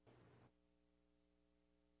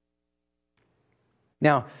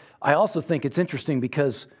 Now, I also think it's interesting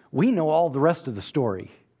because we know all the rest of the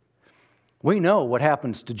story. We know what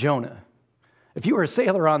happens to Jonah. If you were a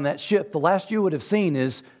sailor on that ship, the last you would have seen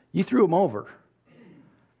is you threw him over.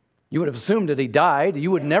 You would have assumed that he died. You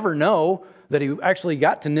would never know that he actually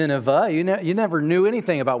got to Nineveh. You never knew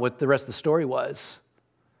anything about what the rest of the story was.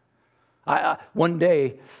 One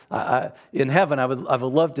day in heaven, I would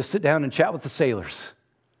love to sit down and chat with the sailors,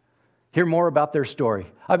 hear more about their story.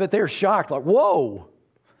 I bet they're shocked, like, whoa,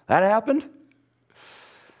 that happened?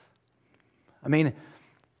 I mean,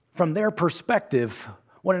 from their perspective,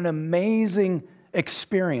 what an amazing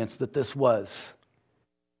experience that this was.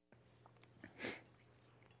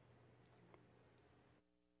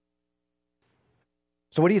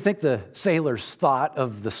 So what do you think the sailors thought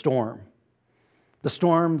of the storm? The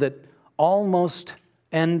storm that almost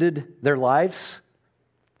ended their lives?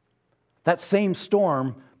 That same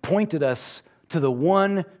storm pointed us to the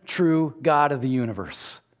one true God of the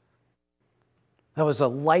universe. That was a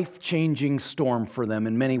life-changing storm for them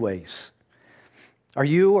in many ways. Are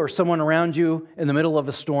you or someone around you in the middle of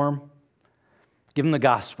a storm? Give them the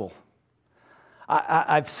gospel.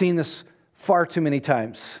 I've seen this far too many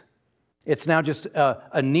times. It's now just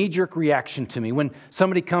a knee-jerk reaction to me. When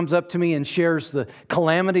somebody comes up to me and shares the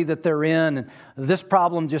calamity that they're in, and this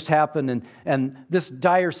problem just happened, and this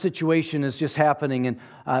dire situation is just happening,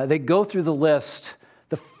 and they go through the list,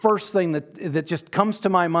 the first thing that just comes to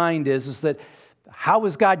my mind is that how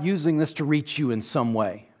is God using this to reach you in some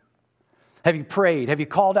way? Have you prayed? Have you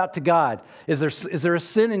called out to God? Is there a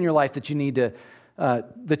sin in your life that you need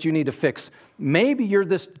to fix? Maybe you're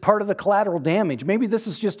this part of the collateral damage. Maybe this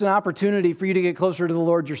is just an opportunity for you to get closer to the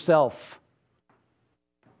Lord yourself.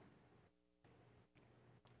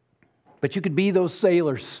 But you could be those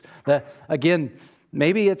sailors that, again,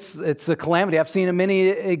 maybe it's a calamity. I've seen many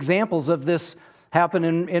examples of this happen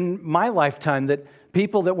in my lifetime, that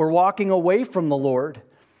people that were walking away from the Lord,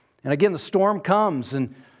 and again, the storm comes,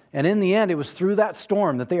 and in the end, it was through that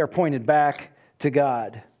storm that they are pointed back to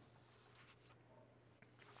God.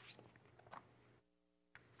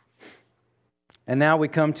 And now we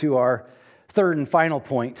come to our third and final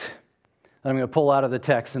point that I'm going to pull out of the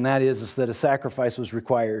text, and that is that a sacrifice was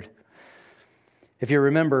required. If you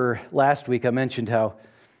remember last week, I mentioned how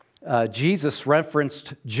Jesus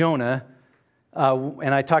referenced Jonah,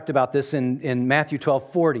 and I talked about this in Matthew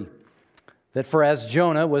 12:40. That for as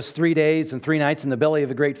Jonah was 3 days and 3 nights in the belly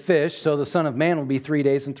of a great fish, so the Son of Man will be 3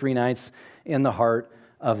 days and 3 nights in the heart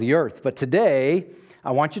of the earth. But today,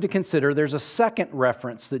 I want you to consider there's a second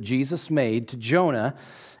reference that Jesus made to Jonah,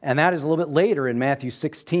 and that is a little bit later in Matthew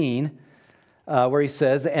 16, where he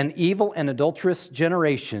says, "An evil and adulterous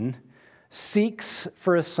generation seeks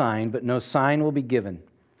for a sign, but no sign will be given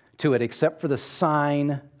to it except for the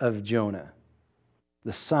sign of Jonah."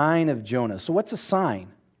 The sign of Jonah. So what's a sign?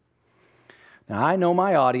 Now, I know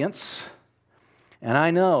my audience, and I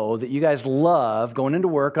know that you guys love going into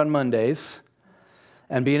work on Mondays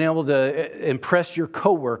and being able to impress your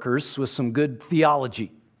coworkers with some good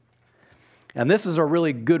theology. And this is a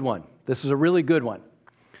really good one.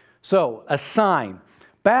 So, a sign.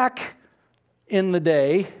 Back in the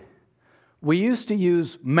day, we used to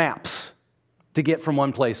use maps to get from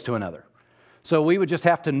one place to another. So we would just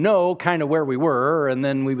have to know kind of where we were, and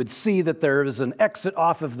then we would see that there was an exit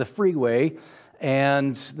off of the freeway,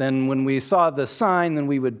 and then when we saw the sign, then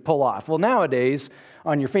we would pull off. Well, nowadays,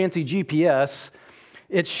 on your fancy GPS,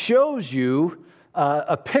 it shows you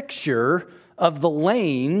a picture of the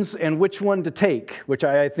lanes and which one to take, which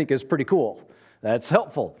I think is pretty cool. That's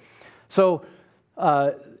helpful. So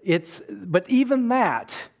but even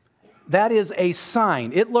that is a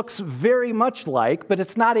sign. It looks very much like, but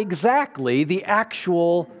it's not exactly the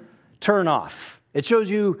actual turnoff. It shows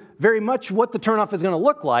you very much what the turnoff is going to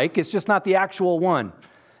look like. It's just not the actual one.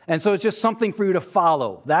 And so it's just something for you to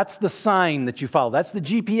follow. That's the sign that you follow. That's the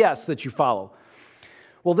GPS that you follow.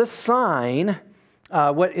 Well, this sign,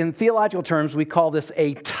 what in theological terms we call this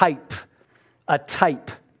a type. A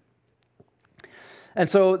type. And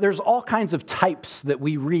so there's all kinds of types that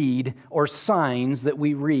we read, or signs that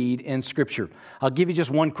we read in Scripture. I'll give you just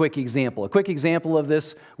one quick example. A quick example of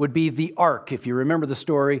this would be the ark, if you remember the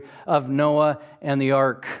story of Noah and the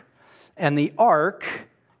ark. And the ark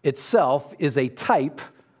itself is a type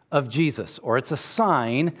of Jesus, or it's a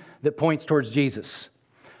sign that points towards Jesus.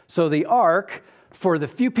 So the ark, for the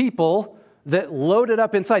few people that loaded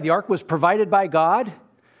up inside, the ark was provided by God.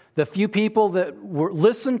 The few people that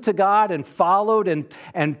listened to God and followed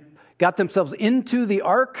and got themselves into the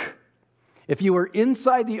ark, if you were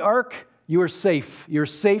inside the ark, you were safe. You're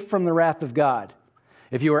safe from the wrath of God.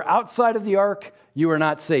 If you were outside of the ark, you are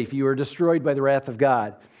not safe. You are destroyed by the wrath of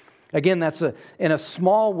God. Again, that's in a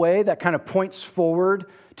small way that kind of points forward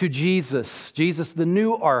to Jesus. Jesus, the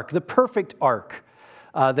new ark, the perfect ark.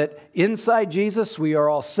 That inside Jesus, we are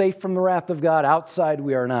all safe from the wrath of God. Outside,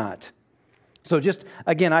 we are not. So just,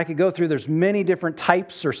 again, I could go through, there's many different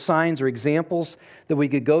types or signs or examples that we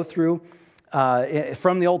could go through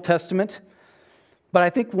from the Old Testament. But I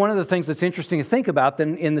think one of the things that's interesting to think about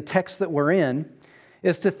then in the text that we're in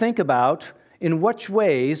is to think about in which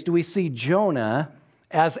ways do we see Jonah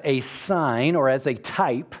as a sign or as a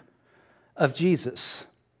type of Jesus.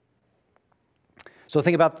 So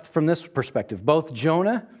think about from this perspective. Both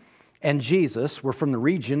Jonah and Jesus were from the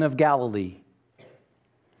region of Galilee.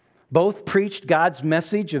 Both preached God's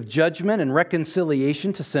message of judgment and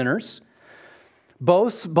reconciliation to sinners.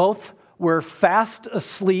 Both were fast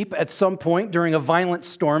asleep at some point during a violent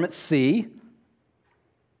storm at sea.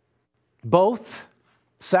 Both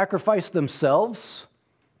sacrificed themselves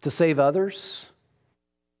to save others.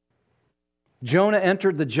 Jonah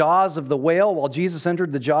entered the jaws of the whale while Jesus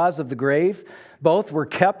entered the jaws of the grave. Both were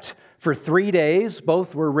kept for 3 days.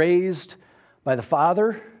 Both were raised by the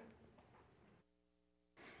Father.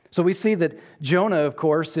 So we see that Jonah, of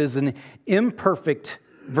course, is an imperfect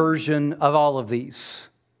version of all of these.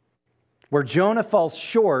 Where Jonah falls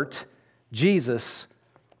short, Jesus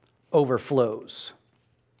overflows.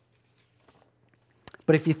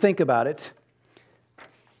 But if you think about it,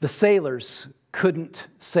 the sailors couldn't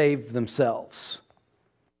save themselves.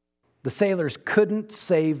 The sailors couldn't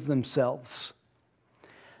save themselves.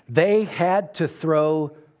 They had to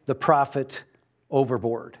throw the prophet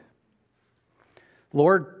overboard.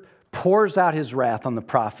 Lord pours out his wrath on the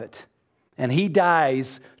prophet, and he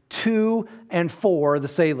dies to and for the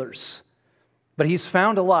sailors. But he's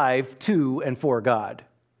found alive to and for God.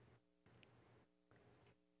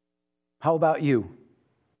 How about you?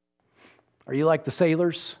 Are you like the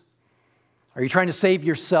sailors? Are you trying to save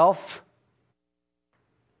yourself?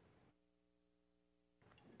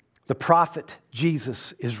 The prophet,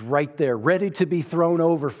 Jesus, is right there, ready to be thrown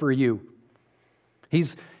over for you.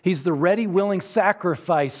 He's the ready, willing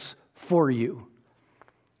sacrifice for you.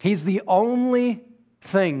 He's the only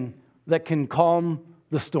thing that can calm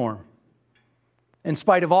the storm. In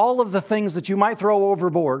spite of all of the things that you might throw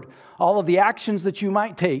overboard, all of the actions that you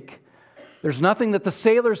might take, there's nothing that the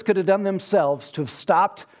sailors could have done themselves to have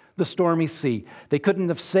stopped the stormy sea. They couldn't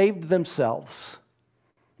have saved themselves.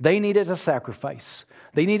 They needed a sacrifice.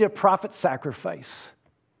 They needed a prophet sacrifice.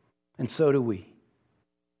 And so do we.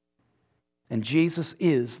 And Jesus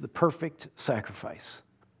is the perfect sacrifice.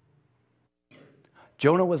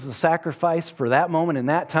 Jonah was the sacrifice for that moment in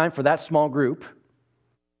that time for that small group.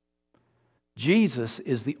 Jesus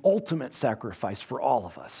is the ultimate sacrifice for all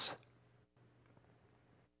of us.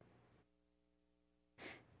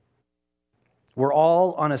 We're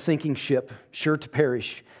all on a sinking ship, sure to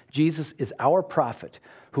perish. Jesus is our prophet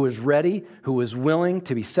who is ready, who is willing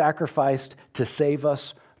to be sacrificed to save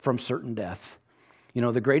us from certain death. You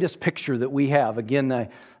know, the greatest picture that we have, again,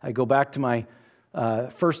 I go back to my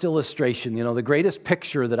first illustration, you know, the greatest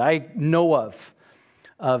picture that I know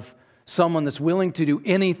of someone that's willing to do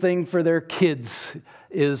anything for their kids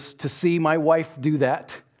is to see my wife do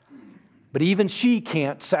that. But even she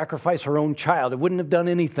can't sacrifice her own child. It wouldn't have done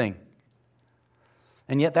anything.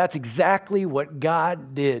 And yet that's exactly what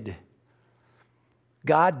God did.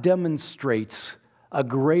 God demonstrates a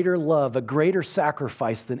greater love, a greater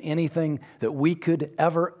sacrifice than anything that we could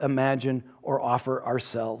ever imagine or offer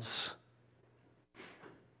ourselves.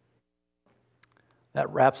 That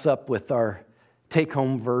wraps up with our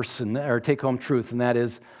take-home verse and our take-home truth, and that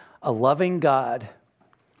is a loving God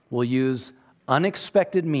will use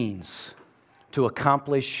unexpected means to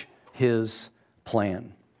accomplish His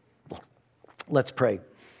plan. Let's pray.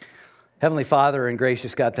 Heavenly Father and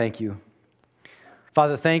gracious God, thank you.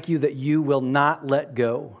 Father, thank you that you will not let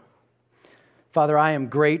go. Father, I am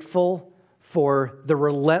grateful for the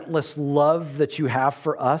relentless love that you have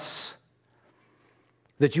for us,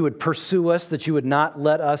 that you would pursue us, that you would not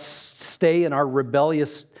let us stay in our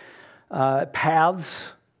rebellious paths.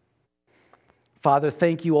 Father,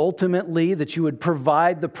 thank you ultimately that you would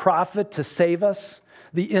provide the prophet to save us,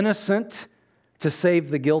 the innocent to save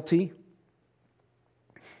the guilty.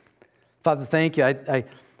 Father, thank you.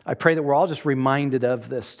 I pray that we're all just reminded of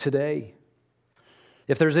this today.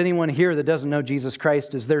 If there's anyone here that doesn't know Jesus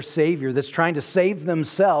Christ as their Savior, that's trying to save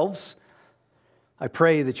themselves, I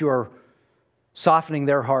pray that you are softening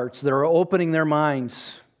their hearts, that are opening their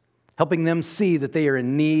minds, helping them see that they are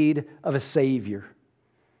in need of a Savior.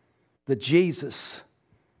 that Jesus,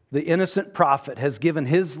 the innocent prophet, has given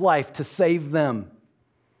his life to save them.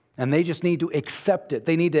 And they just need to accept it.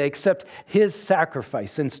 They need to accept his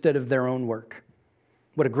sacrifice instead of their own work.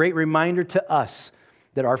 What a great reminder to us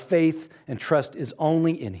that our faith and trust is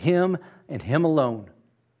only in him and him alone.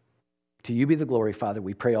 To you be the glory, Father.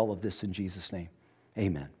 We pray all of this in Jesus' name.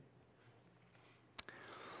 Amen.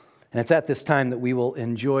 And it's at this time that we will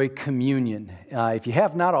enjoy communion. If you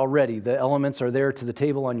have not already, the elements are there to the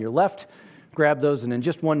table on your left. Grab those, and in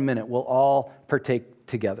just 1 minute, we'll all partake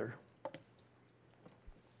together.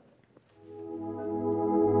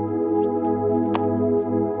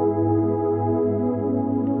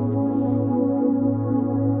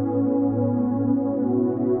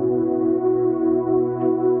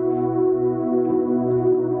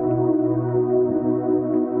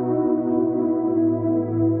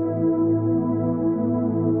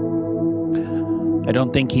 I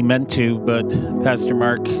don't think he meant to, but Pastor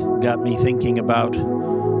Mark got me thinking about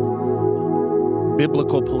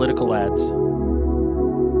biblical political ads.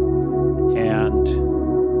 And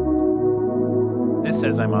this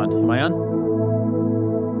says I'm on. Am I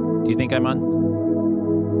on? Do you think I'm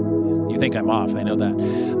on? You think I'm off, I know that.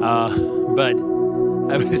 But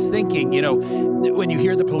I was thinking, when you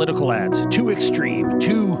hear the political ads, too extreme,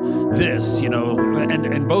 too this,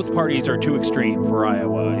 and both parties are too extreme for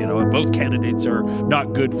Iowa, and both candidates are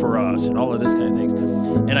not good for us, and all of this kind of things.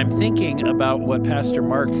 And I'm thinking about what Pastor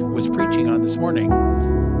Mark was preaching on this morning.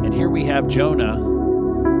 And here we have Jonah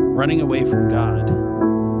running away from God.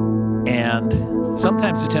 And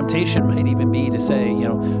sometimes the temptation might even be to say,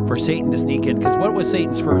 for Satan to sneak in, because what was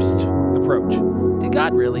Satan's first approach? Did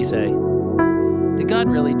God really say? Did God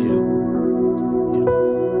really do?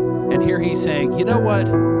 And here he's saying, you know what?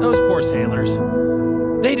 Those poor sailors,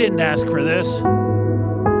 they didn't ask for this.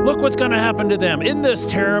 Look what's going to happen to them. Isn't this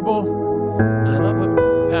terrible? And I love what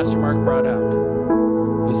Pastor Mark brought out.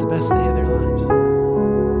 It was the best day of their lives.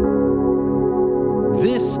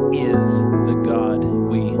 This is the God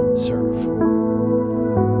we serve.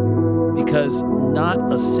 Because not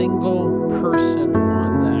a single person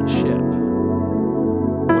on that ship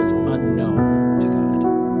was unknown to God.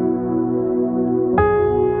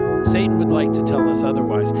 Satan would like to tell us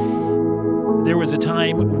otherwise. There was a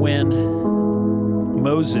time when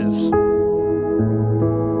Moses,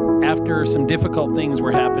 after some difficult things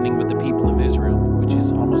were happening with the people of Israel, which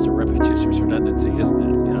is almost a repetitious redundancy, isn't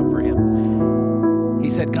it, for him? He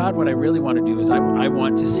said, God, what I really want to do is I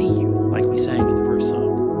want to see you, like we sang in the first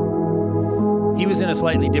song. He was in a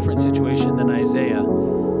slightly different situation than Isaiah.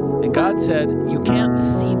 And God said, you can't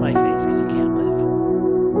see my face because you can't live.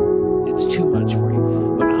 It's too much for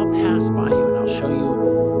you. But I'll pass by you and I'll show you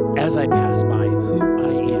as I pass by who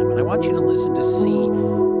I am. And I want you to listen to see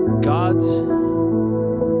God's,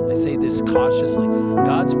 I say this cautiously,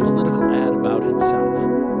 God's political ad about himself.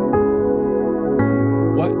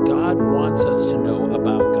 What God wants us to know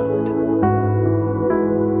about God.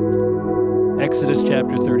 Exodus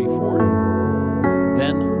chapter 34.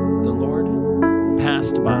 Then the Lord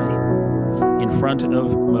passed by in front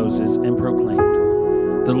of Moses and proclaimed,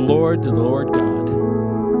 the Lord God,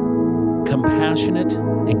 compassionate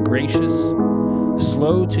and gracious,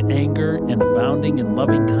 slow to anger and abounding in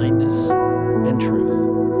loving kindness and truth,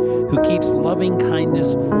 who keeps loving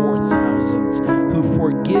kindness for thousands, who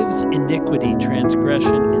forgives iniquity,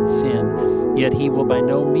 transgression, and sin, yet he will by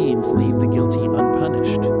no means leave the guilty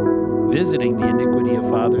unpunished, visiting the iniquity of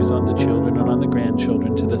fathers on the children and on the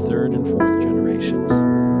grandchildren to the third and fourth generations.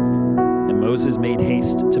 And Moses made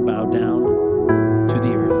haste to bow down to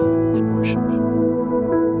the earth and worship.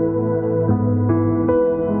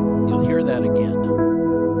 You'll hear that again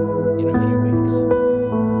in a few weeks.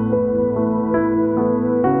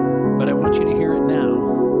 But I want you to hear it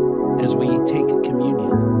now as we take communion.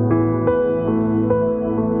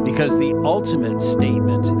 Because the ultimate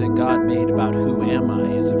statement that God made about who am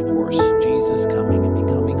I is, of course, Jesus coming and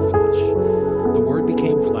becoming flesh. The Word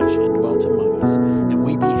became flesh and dwelt among us, and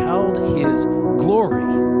we beheld His glory,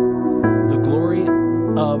 the glory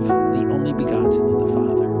of the only begotten of the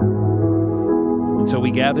Father. And so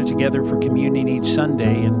we gather together for communion each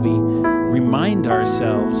Sunday, and we remind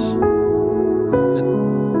ourselves that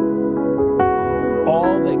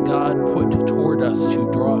all that God put toward us to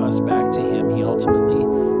draw us back to Him, He ultimately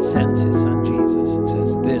sends His Son Jesus and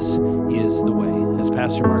says, this is the way. As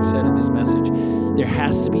Pastor Mark said in his message, there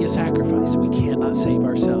has to be a sacrifice. We cannot save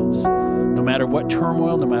ourselves. No matter what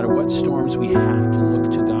turmoil, no matter what storms, we have to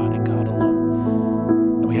look to God and God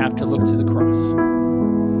alone. And we have to look to the cross.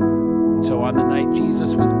 And so on the night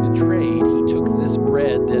Jesus was betrayed, He took this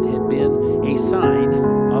bread that had been a sign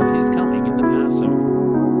of His coming in the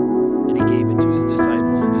Passover. And He gave it to His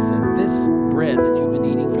disciples and He said, this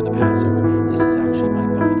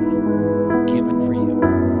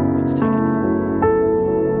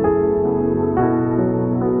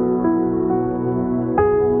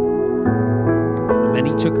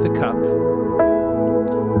the cup,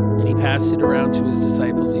 and he passed it around to his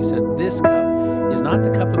disciples. He said, "This cup is not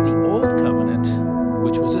the cup of the old covenant,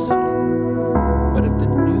 which was a sign, but of the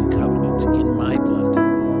new covenant in my blood.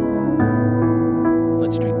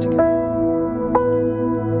 Let's drink together."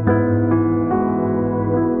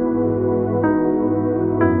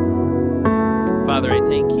 Father, I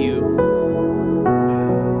thank you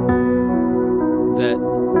that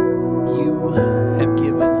you have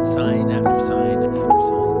given sign after sign after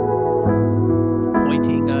sign,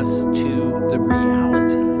 pointing us to the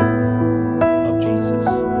reality of Jesus.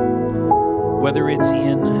 Whether it's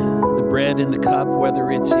in the bread and the cup,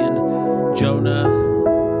 whether it's in Jonah,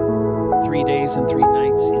 3 days and 3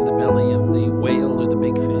 nights in the belly of the whale or the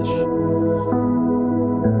big fish,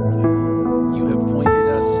 you have pointed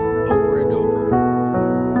us over and over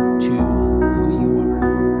to who you are.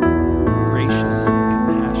 Gracious and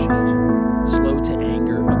compassionate, slow to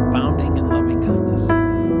anger, abounding in loving kindness,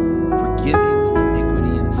 forgiving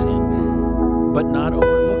iniquity and sin, but not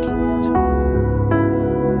overlooking it.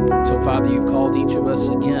 So, Father, you've called each of us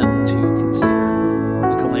again to consider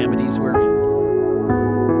the calamities we're in.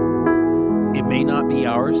 It may not be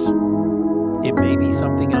ours. It may be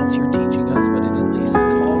something else you're teaching us, but it at least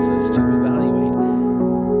calls us to evaluate,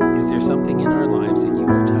 is there something in our lives that you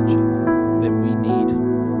are touching that we need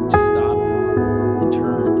to stop and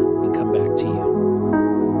turn and come back to you?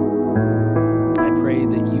 I pray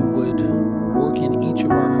that you would work in each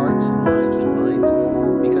of our hearts and lives and minds,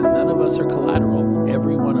 because none of us are collateral.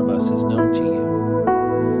 Every one of us is known to you.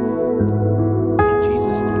 In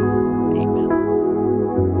Jesus' name, amen.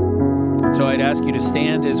 So I'd ask you to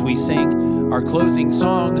stand as we sing our closing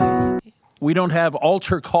song. We don't have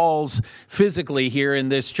altar calls physically here in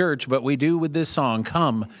this church, but we do with this song,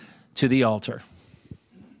 "Come to the Altar."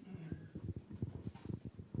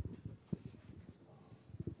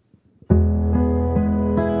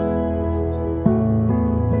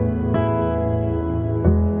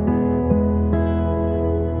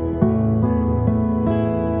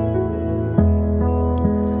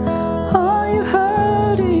 Are you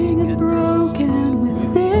hurting and broken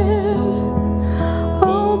within?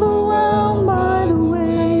 Overwhelmed by the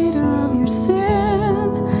weight of your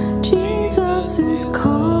sin? Jesus is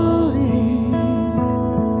calling.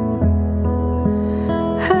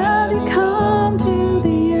 Have you come to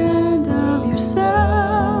the end of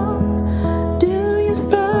yourself? Do you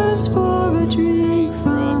thirst for a drink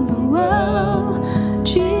from the well?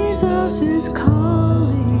 Jesus is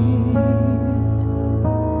calling.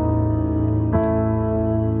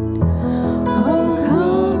 Oh,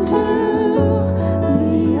 come to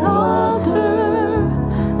the altar.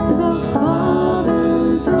 The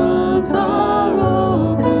Father's arms are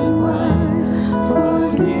open wide.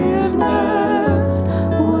 Forgiveness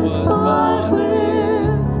was bought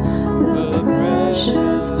with the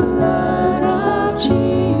precious blood of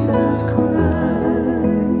Jesus Christ.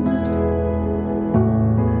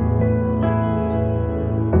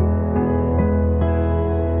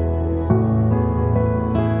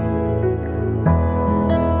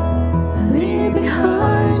 Leave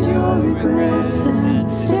behind your regrets and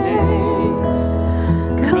mistakes.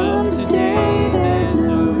 Come today, there's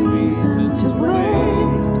no reason to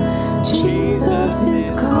wait. Jesus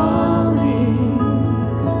is calling.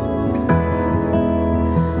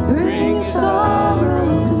 Bring your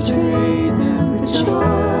sorrows and trade them for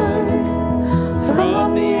joy.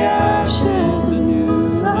 From the ashes, a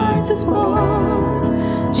new life is born.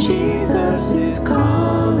 Jesus is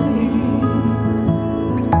calling.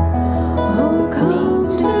 Oh, come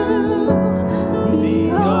to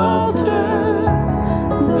the altar.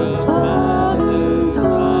 The Father's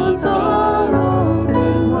arms are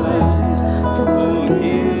open wide.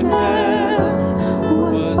 Forgiveness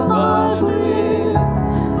was bought with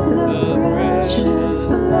the precious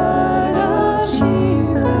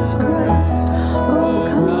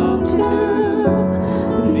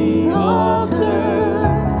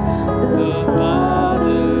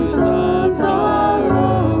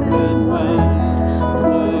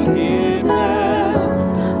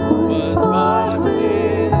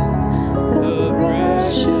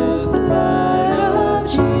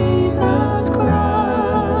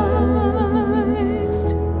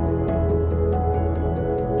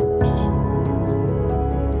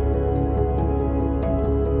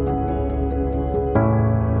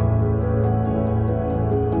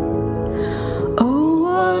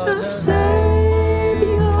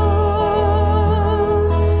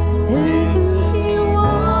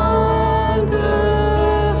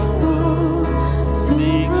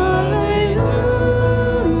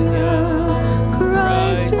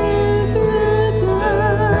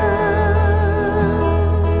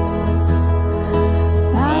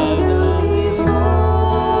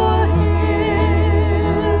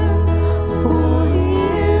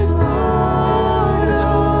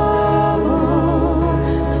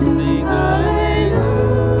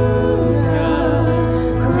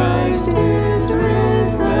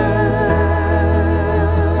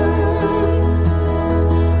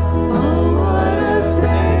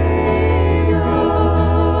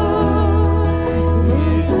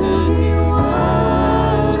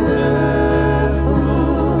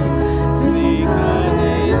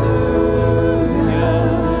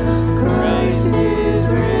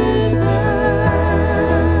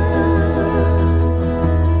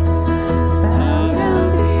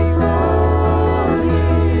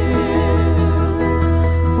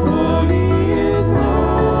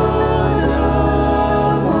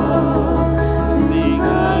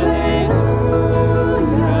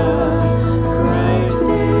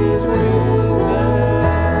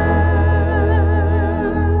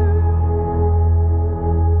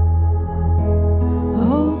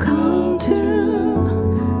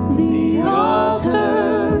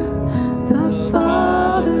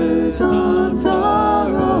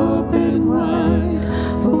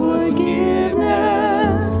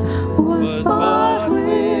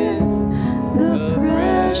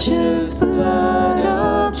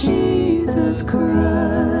Christ.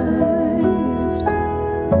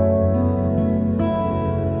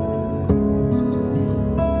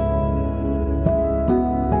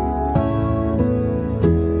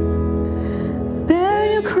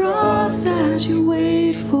 Bear your cross as you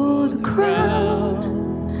wait for the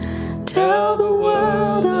crown. Tell the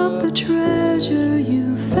world of the treasure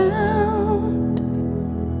you found.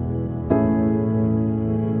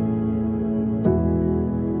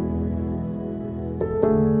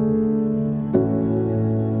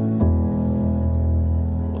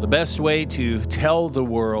 The best way to tell the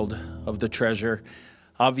world of the treasure,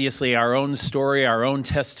 obviously our own story, our own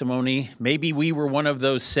testimony. Maybe we were one of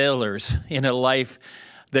those sailors in a life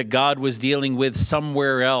that God was dealing with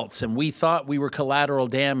somewhere else, and we thought we were collateral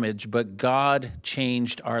damage, but God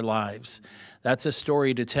changed our lives. That's a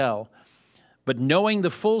story to tell. But knowing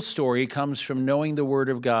the full story comes from knowing the Word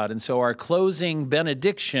of God. And so our closing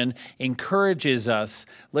benediction encourages us.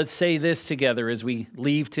 Let's say this together as we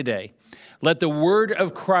leave today. Let the word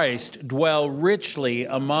of Christ dwell richly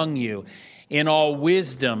among you in all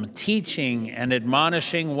wisdom, teaching and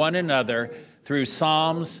admonishing one another through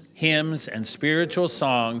psalms, hymns, and spiritual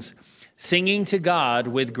songs, singing to God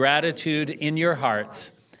with gratitude in your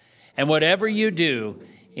hearts. And whatever you do,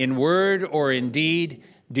 in word or in deed,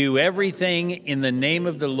 do everything in the name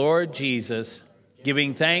of the Lord Jesus,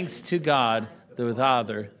 giving thanks to God the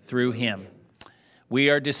Father through him. We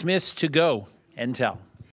are dismissed to go and tell.